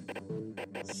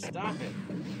 Stop it.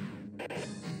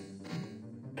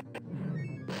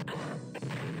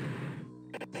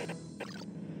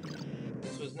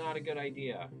 This was not a good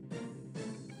idea.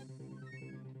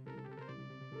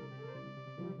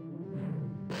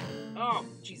 Oh,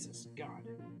 Jesus, God.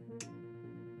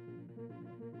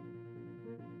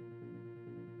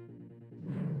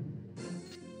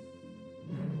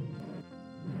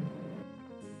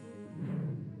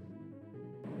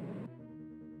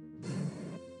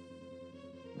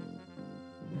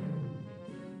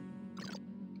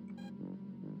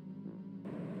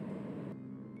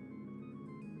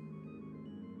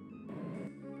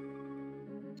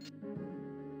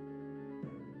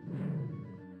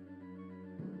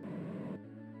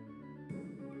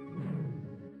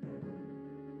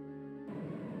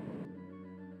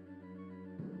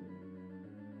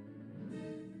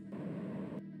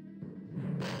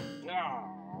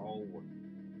 No.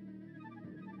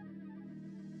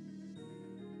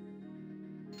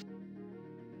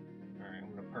 Alright,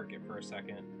 I'm gonna park it for a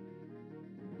second.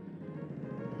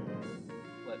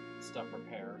 Let stuff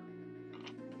repair.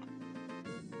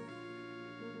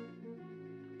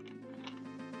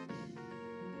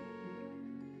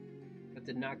 That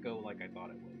did not go like I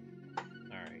thought it would.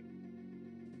 Alright.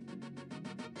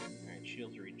 Alright,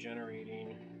 shields are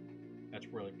regenerating. That's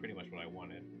really pretty much what I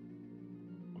wanted.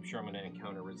 I'm sure I'm going to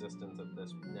encounter resistance at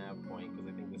this nav point, because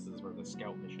I think this is where the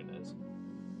scout mission is.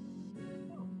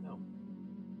 Oh, no.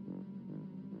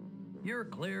 You're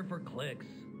clear for clicks.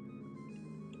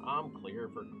 I'm clear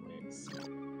for clicks.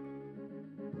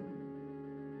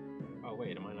 Oh,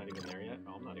 wait, am I not even there yet?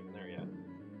 Oh, I'm not even there yet.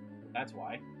 That's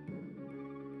why.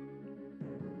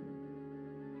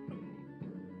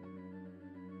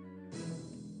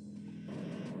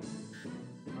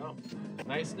 Well,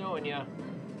 nice knowing ya.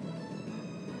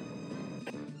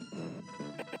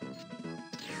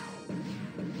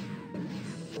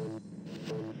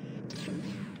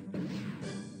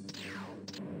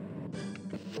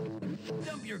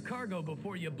 Dump your cargo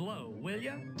before you blow, will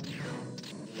ya?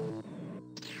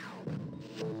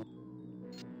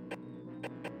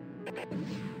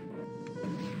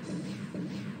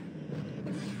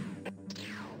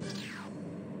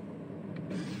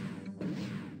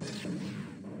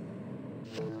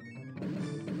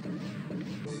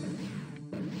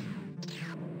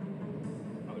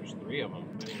 Oh, there's 3 of them.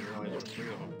 I didn't realize there were 3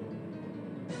 of them.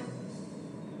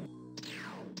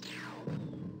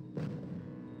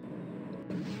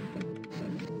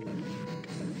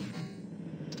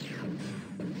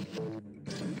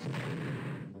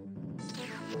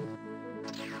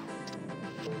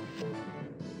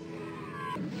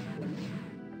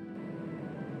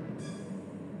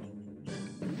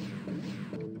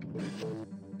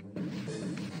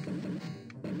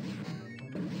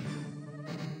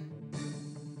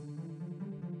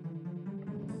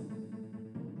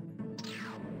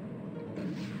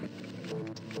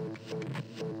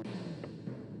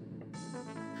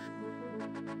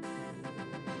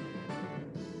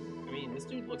 I mean, this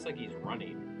dude looks like he's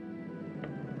running.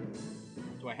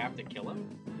 Do I have to kill him?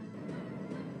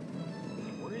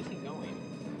 Like, where is he going?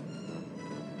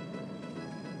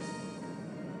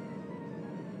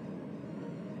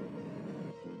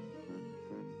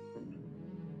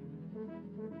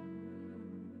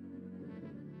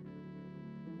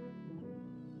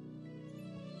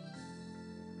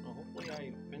 Well, hopefully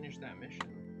I finish that mission.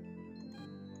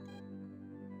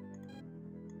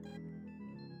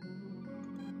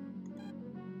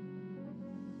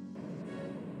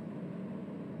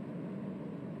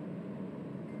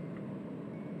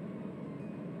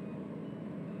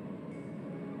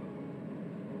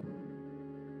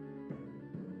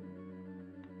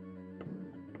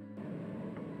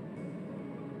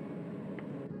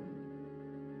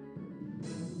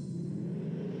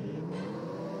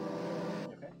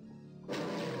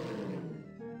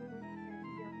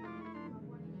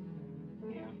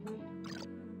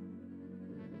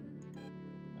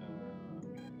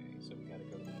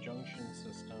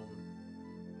 System,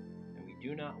 and we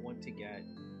do not want to get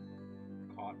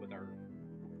caught with our...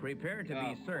 Prepare to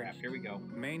be searched. Crap, here we go.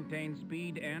 Maintain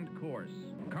speed and course.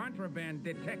 Contraband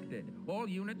detected. All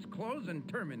units close and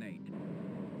terminate.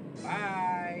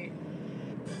 Bye!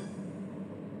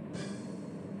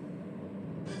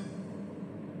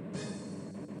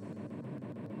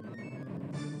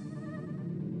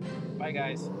 Bye,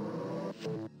 guys.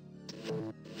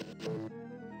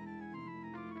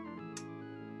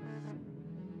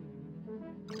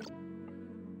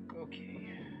 Okay.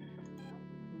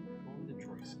 On the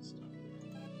Troy system.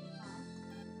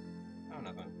 Oh,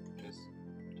 nothing. Just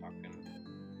talking.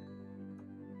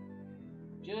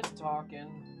 Just talking.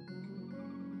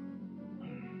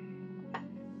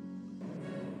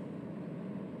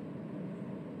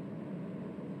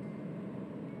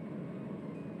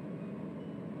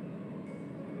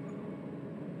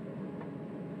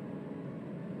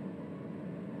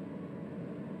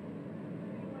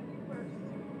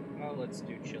 Oh, let's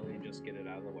do chili and just get it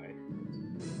out of the way.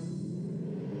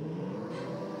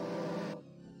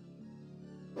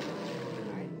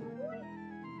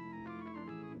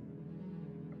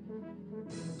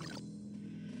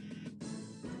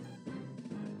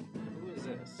 Who is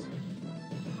this?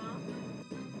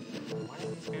 Why are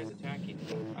these guys attacking me?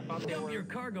 I thought they Dump were... your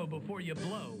cargo before you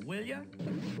blow, will ya?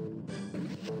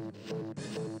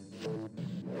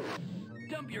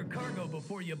 Dump your cargo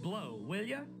before you blow, will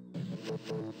ya?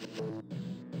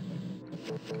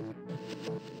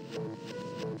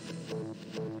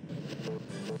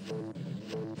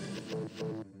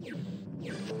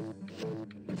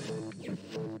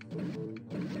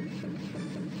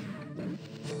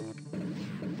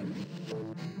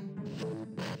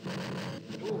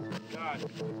 Oh, God.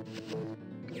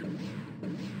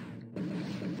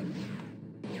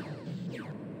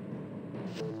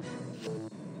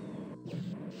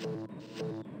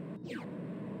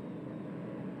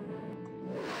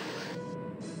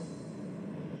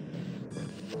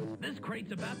 This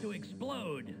crate's about to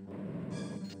explode.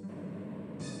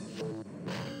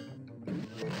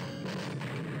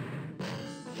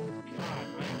 God,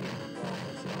 I'm getting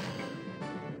awful stuff here.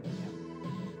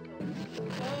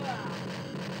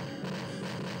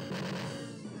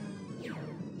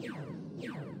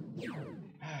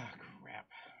 Ah, crap.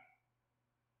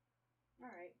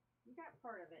 Alright, you got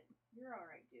part of it. You're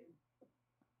alright, dude.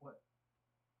 What?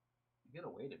 You could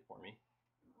have waited for me.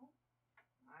 No,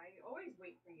 I always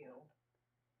wait for you.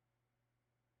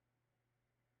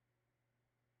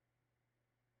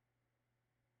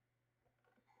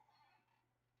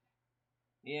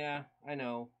 Yeah, I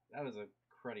know. That was a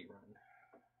cruddy run.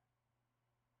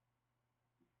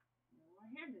 My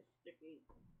hand is sticky.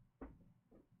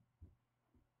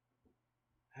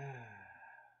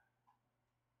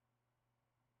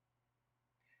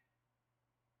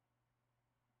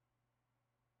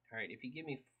 All right, if you give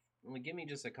me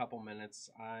just a couple minutes,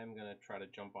 I'm gonna try to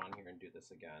jump on here and do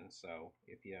this again. So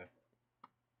if you,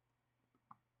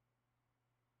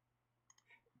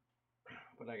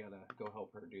 but I gotta go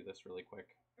help her do this really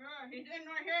quick. He's in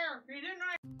my hair. He's in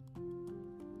my.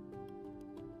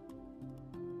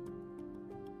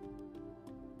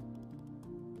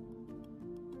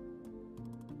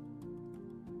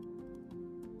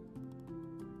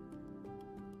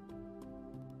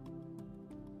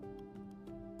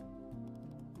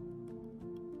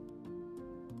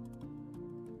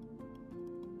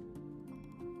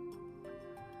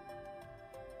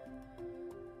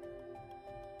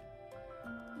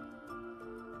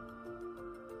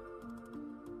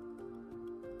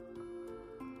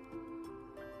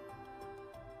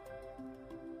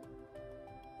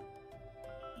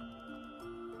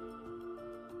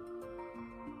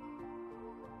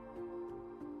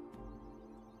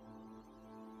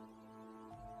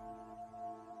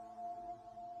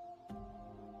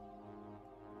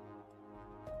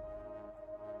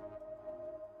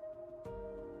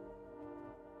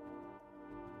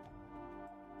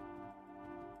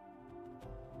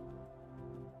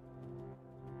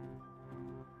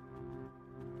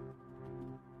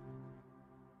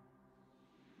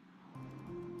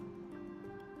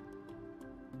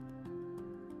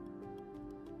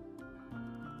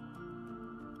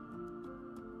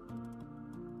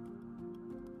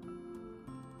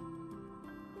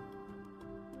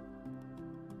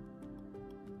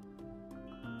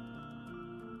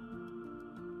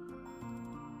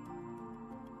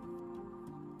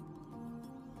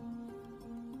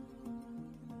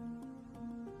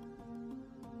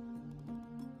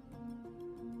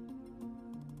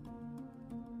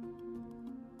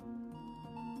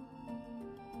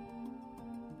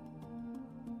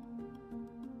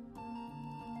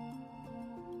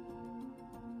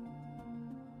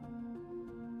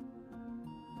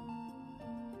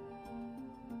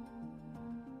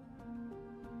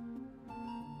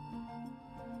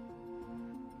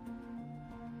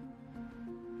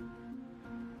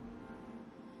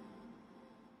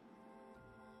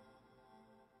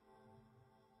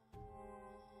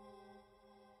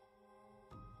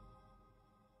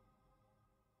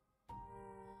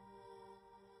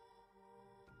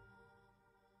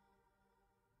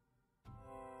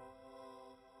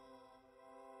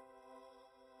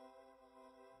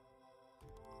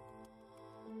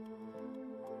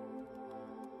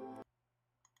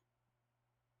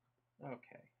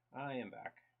 Okay, I am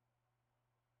back.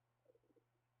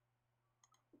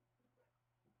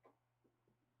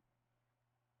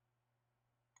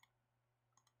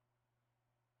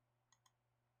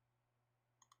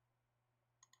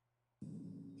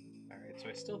 Alright, so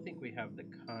I still think we have the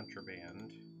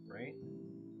contraband, right?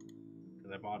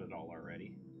 Because I bought it all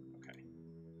already. Okay.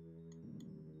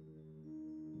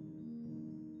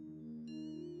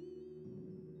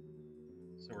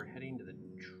 So we're heading to the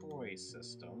Troy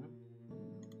system.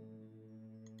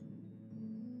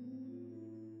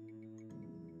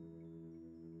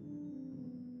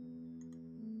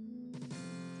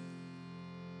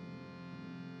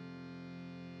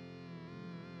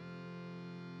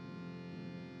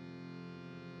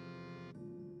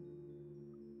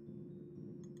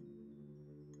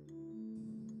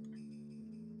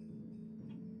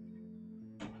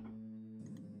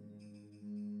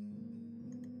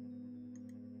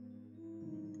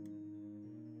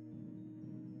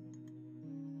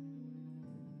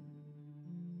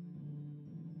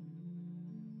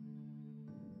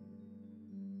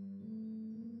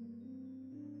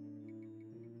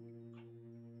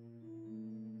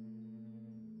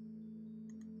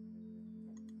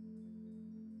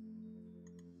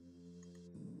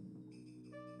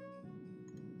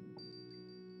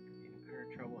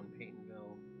 Trouble in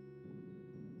Peytonville.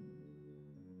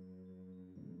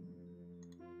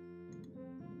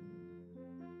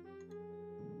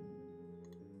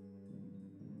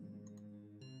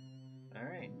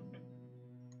 Alright.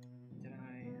 Did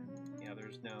I... Yeah,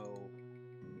 there's no...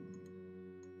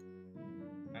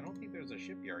 I don't think there's a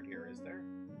shipyard here, is there?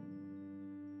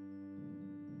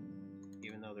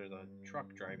 Even though there's a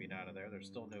truck driving out of there, there's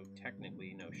still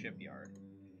technically no shipyard.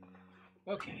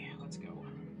 Okay, let's go.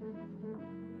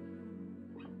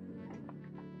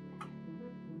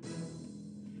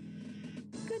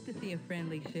 Good to see a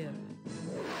friendly ship.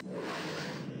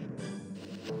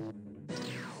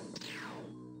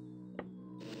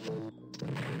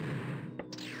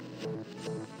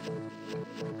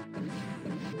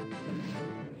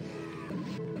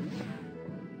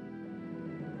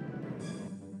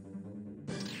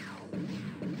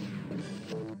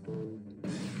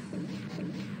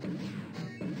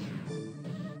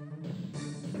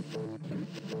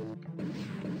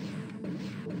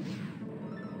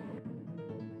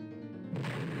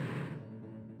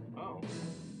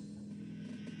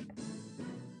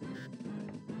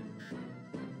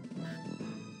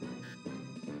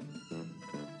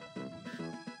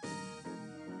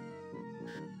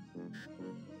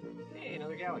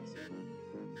 galaxy.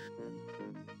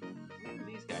 Where are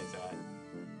these guys at?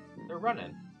 They're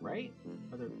running, right?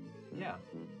 Are they... Yeah.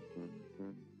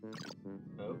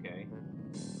 Okay.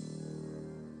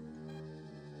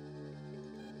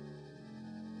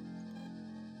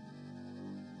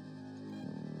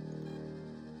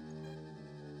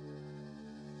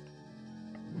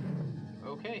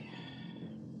 Okay.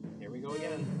 Here we go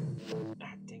again.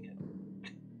 Ah, dang it.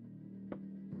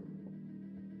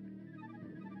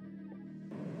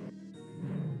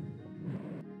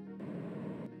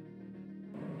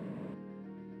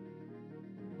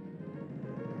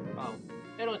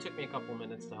 It only took me a couple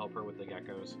minutes to help her with the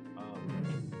geckos.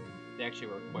 They actually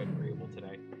were quite agreeable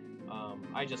today.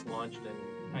 I just launched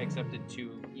and I accepted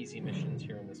 2 easy missions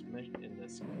here in this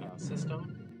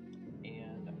system,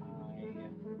 and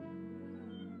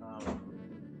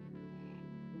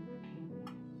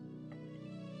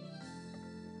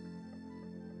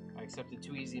I accepted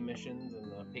 2 easy missions in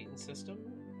the Peyton system,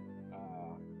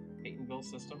 Peytonville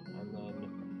system, and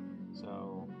then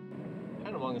so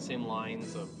kind of along the same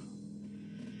lines of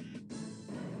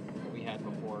what we had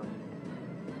before.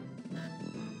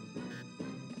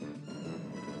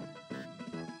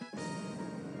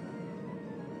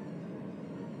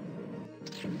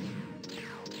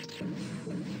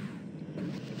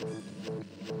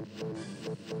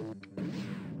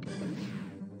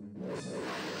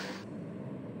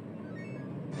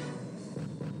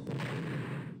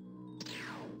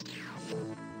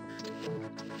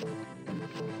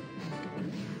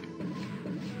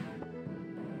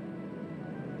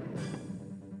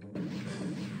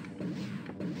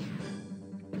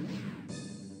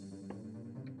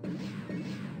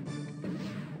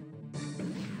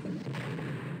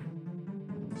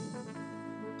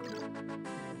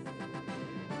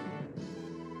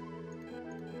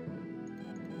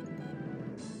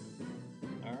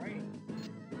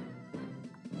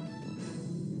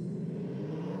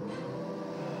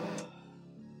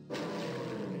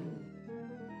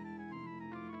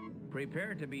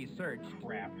 Prepare to be searched.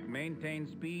 Crap. Maintain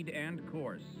speed and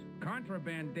course.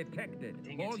 Contraband detected.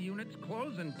 All units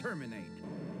close and terminate.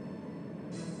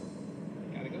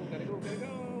 Gotta go, gotta go, gotta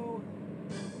go!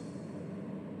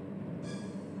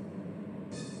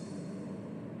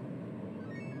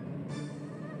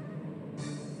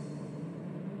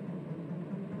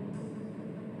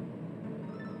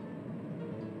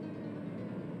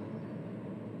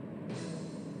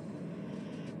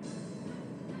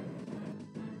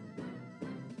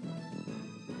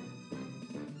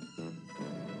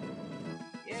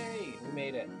 Yay! We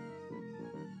made it.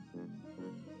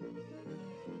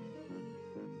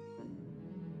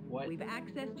 What? We've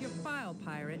accessed your file,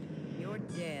 pirate. You're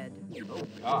dead. Oh,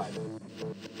 God.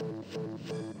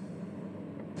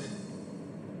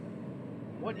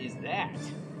 What is that?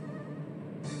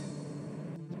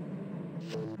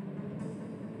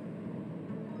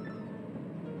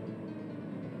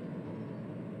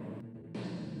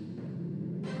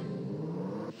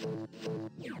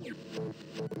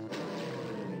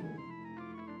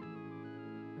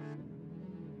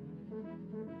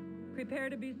 Prepare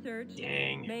to be searched.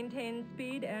 Dang. Maintain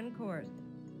speed and course.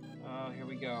 Oh, here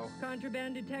we go.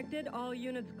 Contraband detected. All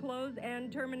units close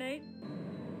and terminate.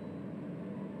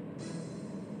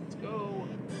 Let's go.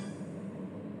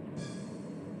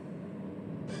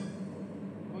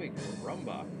 Holy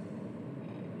caramba.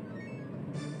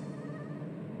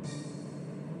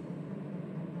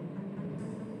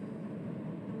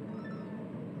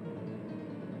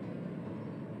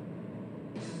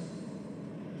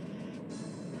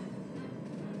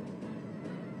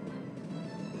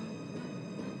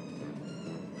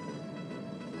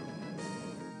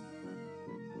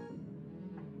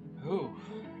 Ooh.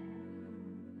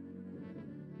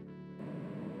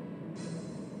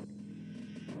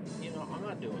 You know, I'm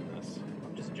not doing this.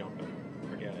 I'm just jumping.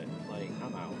 Forget it. Like,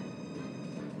 I'm out.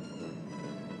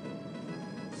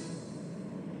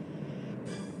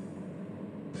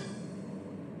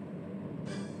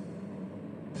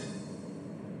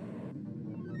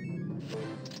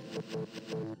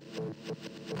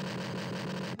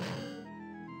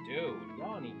 Dude,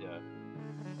 y'all need to...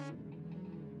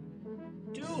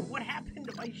 Dude, what happened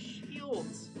to my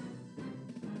shields?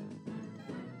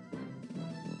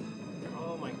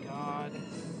 Oh my god.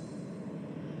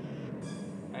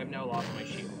 I have now lost my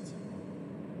shields.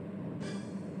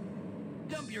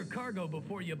 Dump your cargo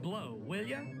before you blow, will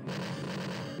ya?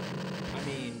 I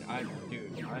mean,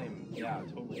 dude, yeah,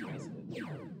 totally wasted.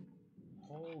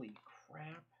 Holy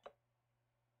crap.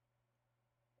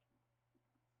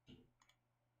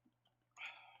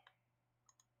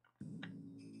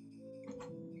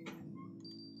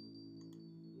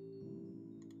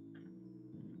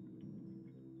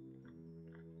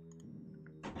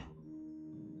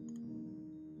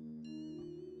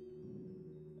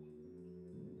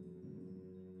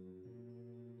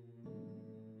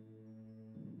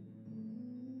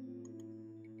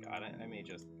 God,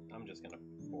 I'm just gonna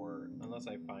unless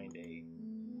I find a,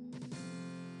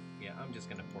 yeah, I'm just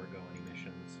gonna forego any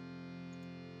missions.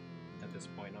 At this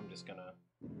point, I'm just gonna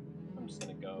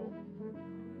go.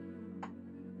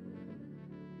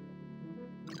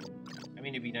 I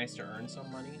mean, it'd be nice to earn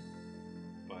some money,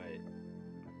 but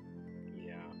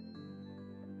yeah.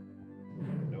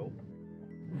 Nope.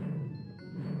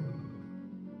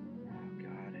 Oh,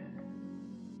 God.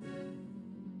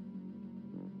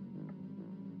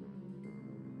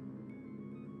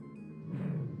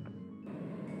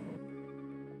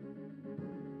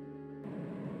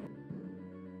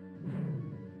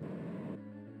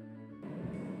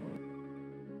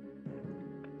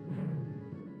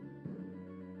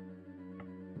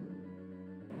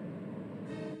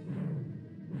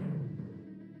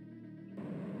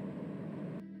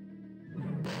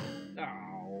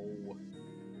 Ow.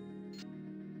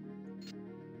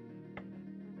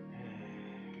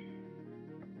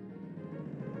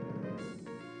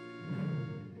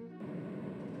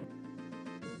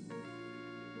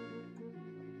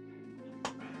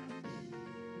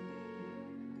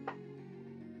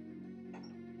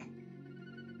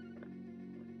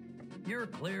 You're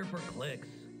clear for clicks.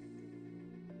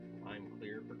 I'm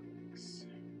clear for clicks.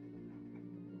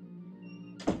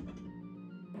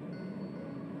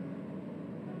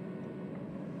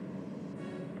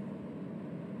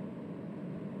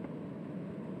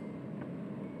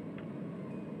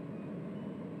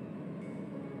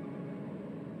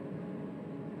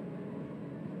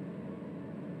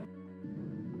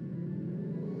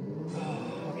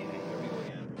 Okay, here we go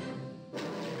again.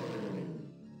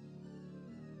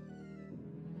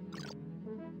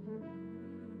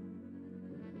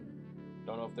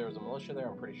 Don't know if there was a militia there.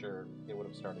 I'm pretty sure they would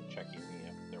have started checking me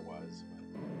if there was.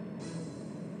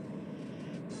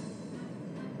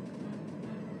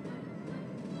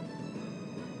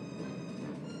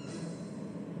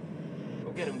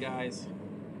 Go get him, guys.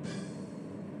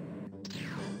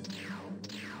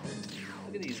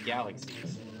 Look at these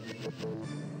galaxies.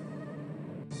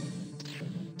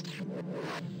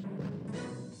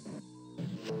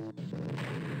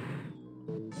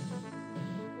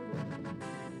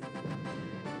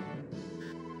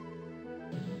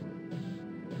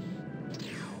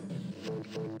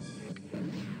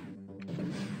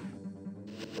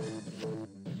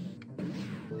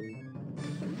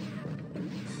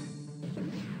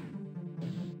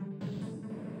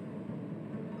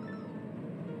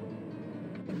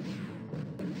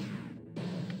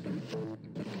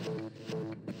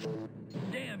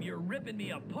 Damn, you're ripping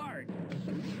me apart.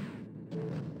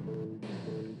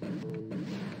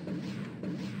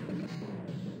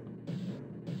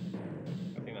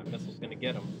 I think that missile's gonna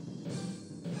get him.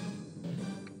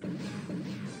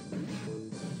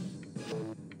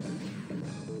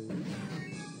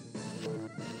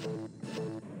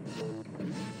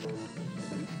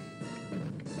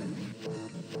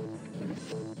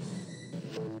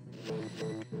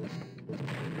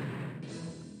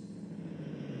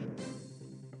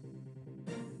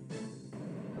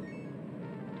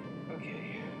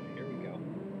 Okay, here we go.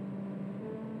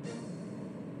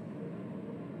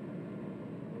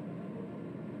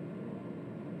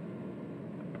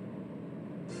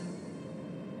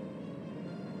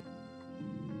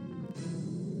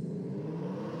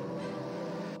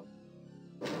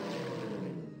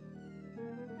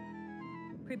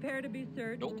 Prepare to be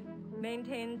searched. Nope.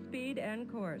 Maintain speed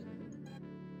and course.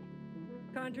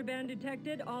 Contraband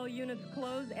detected. All units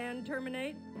close and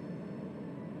terminate.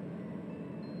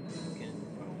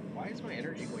 Why is my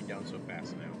energy going down so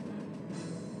fast now?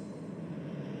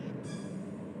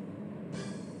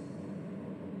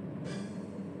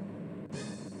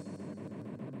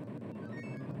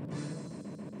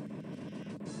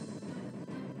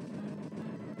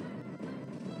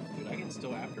 Dude, I can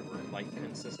still afterburn, like,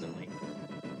 consistently.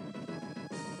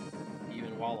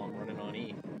 Even while I'm running on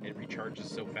E. It recharges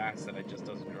so fast that it just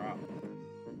doesn't drop.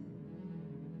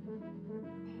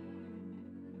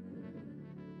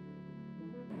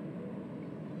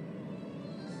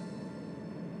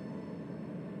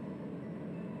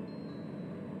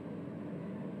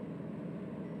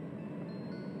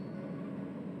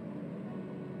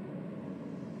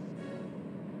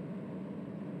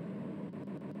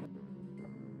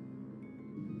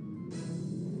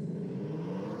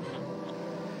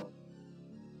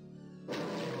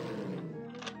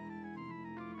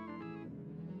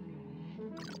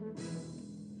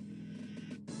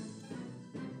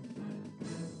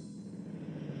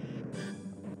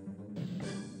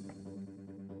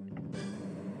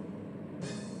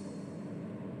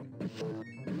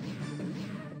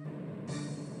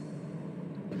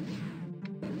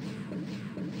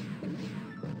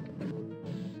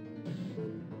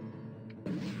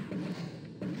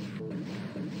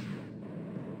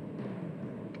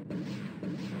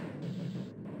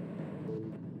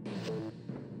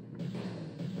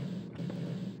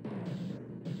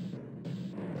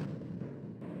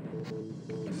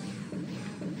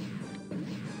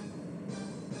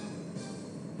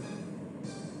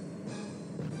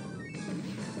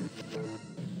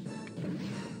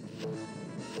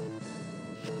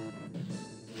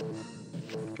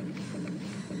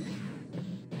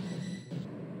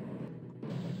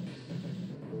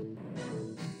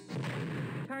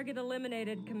 Target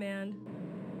eliminated, Command.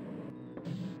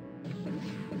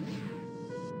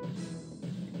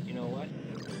 You know what?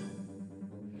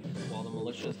 While the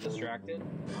militia's distracted,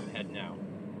 I'm heading out.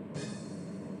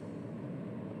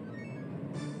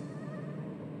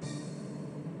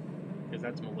 Because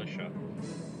that's militia.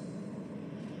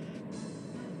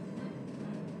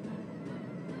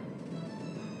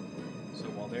 So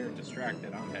while they're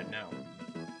distracted, I'm heading out.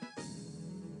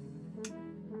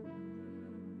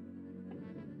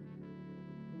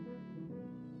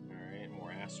 Alright,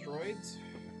 more asteroids.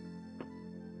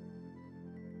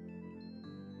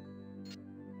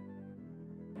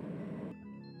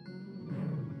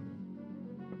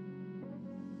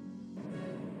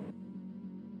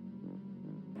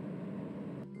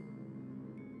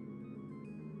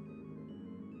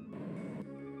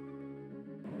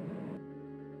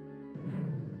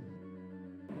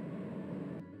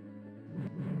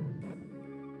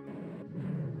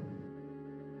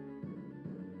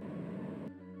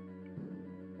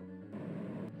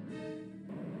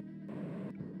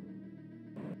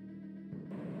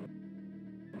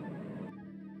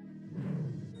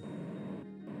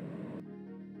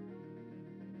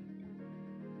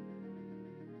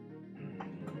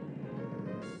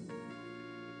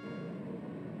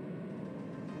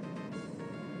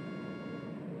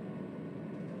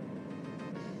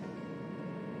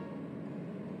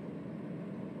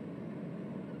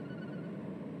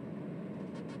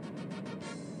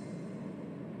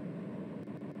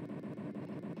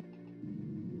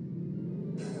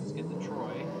 Let's get the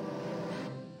Troy.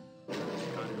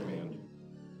 Contraband.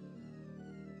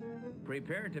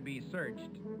 Prepare to be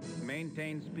searched.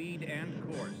 Maintain speed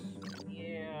and course.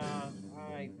 Yeah,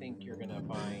 I think you're gonna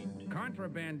find...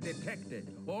 Contraband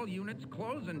detected. All units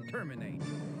close and terminate.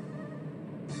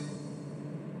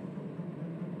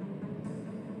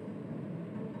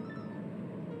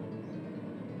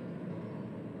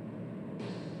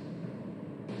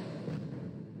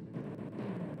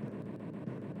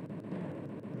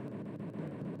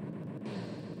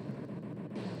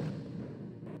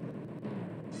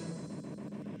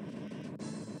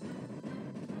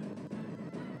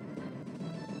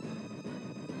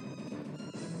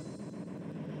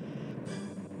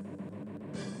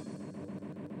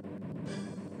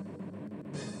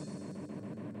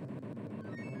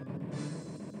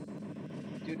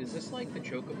 Dude, is this like the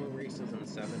Chocobo races in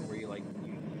 7 where you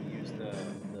use the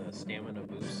stamina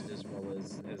boost as well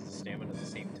as the stamina at the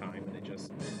same time and it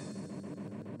just...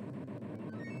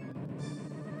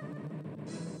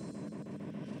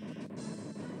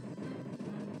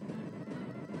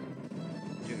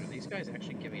 Dude, are these guys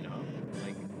actually giving up?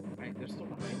 Like, they're still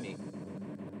behind me.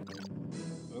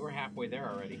 We were halfway there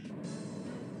already.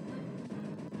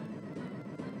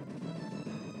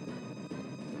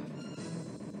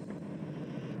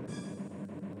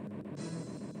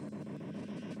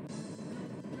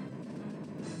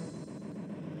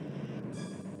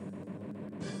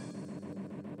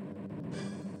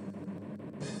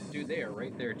 Dude, they are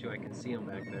right there too. I can see them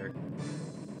back there.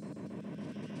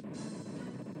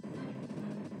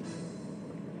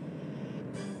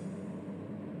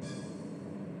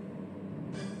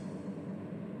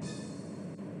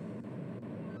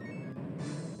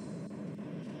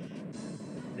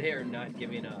 They are not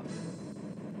giving up.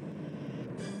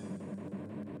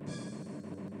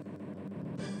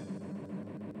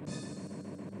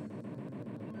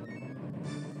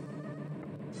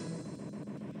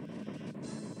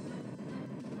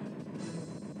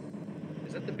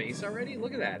 Is that the base already?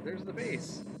 Look at that. There's the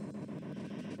base.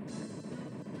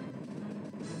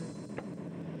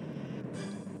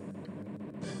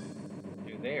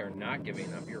 Dude, they are not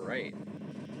giving up. You're right.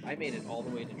 I made it all the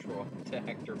way to Troy, to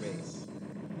Hector base.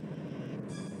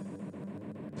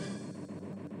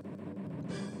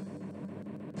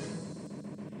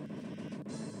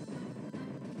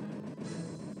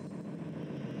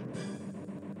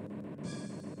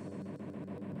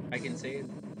 I can say,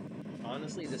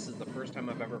 honestly, this is the first time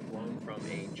I've ever flown from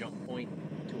a jump point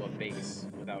to a base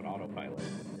without autopilot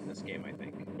in this game, I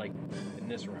think. Like, in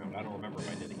this round. I don't remember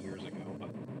if I did it years ago.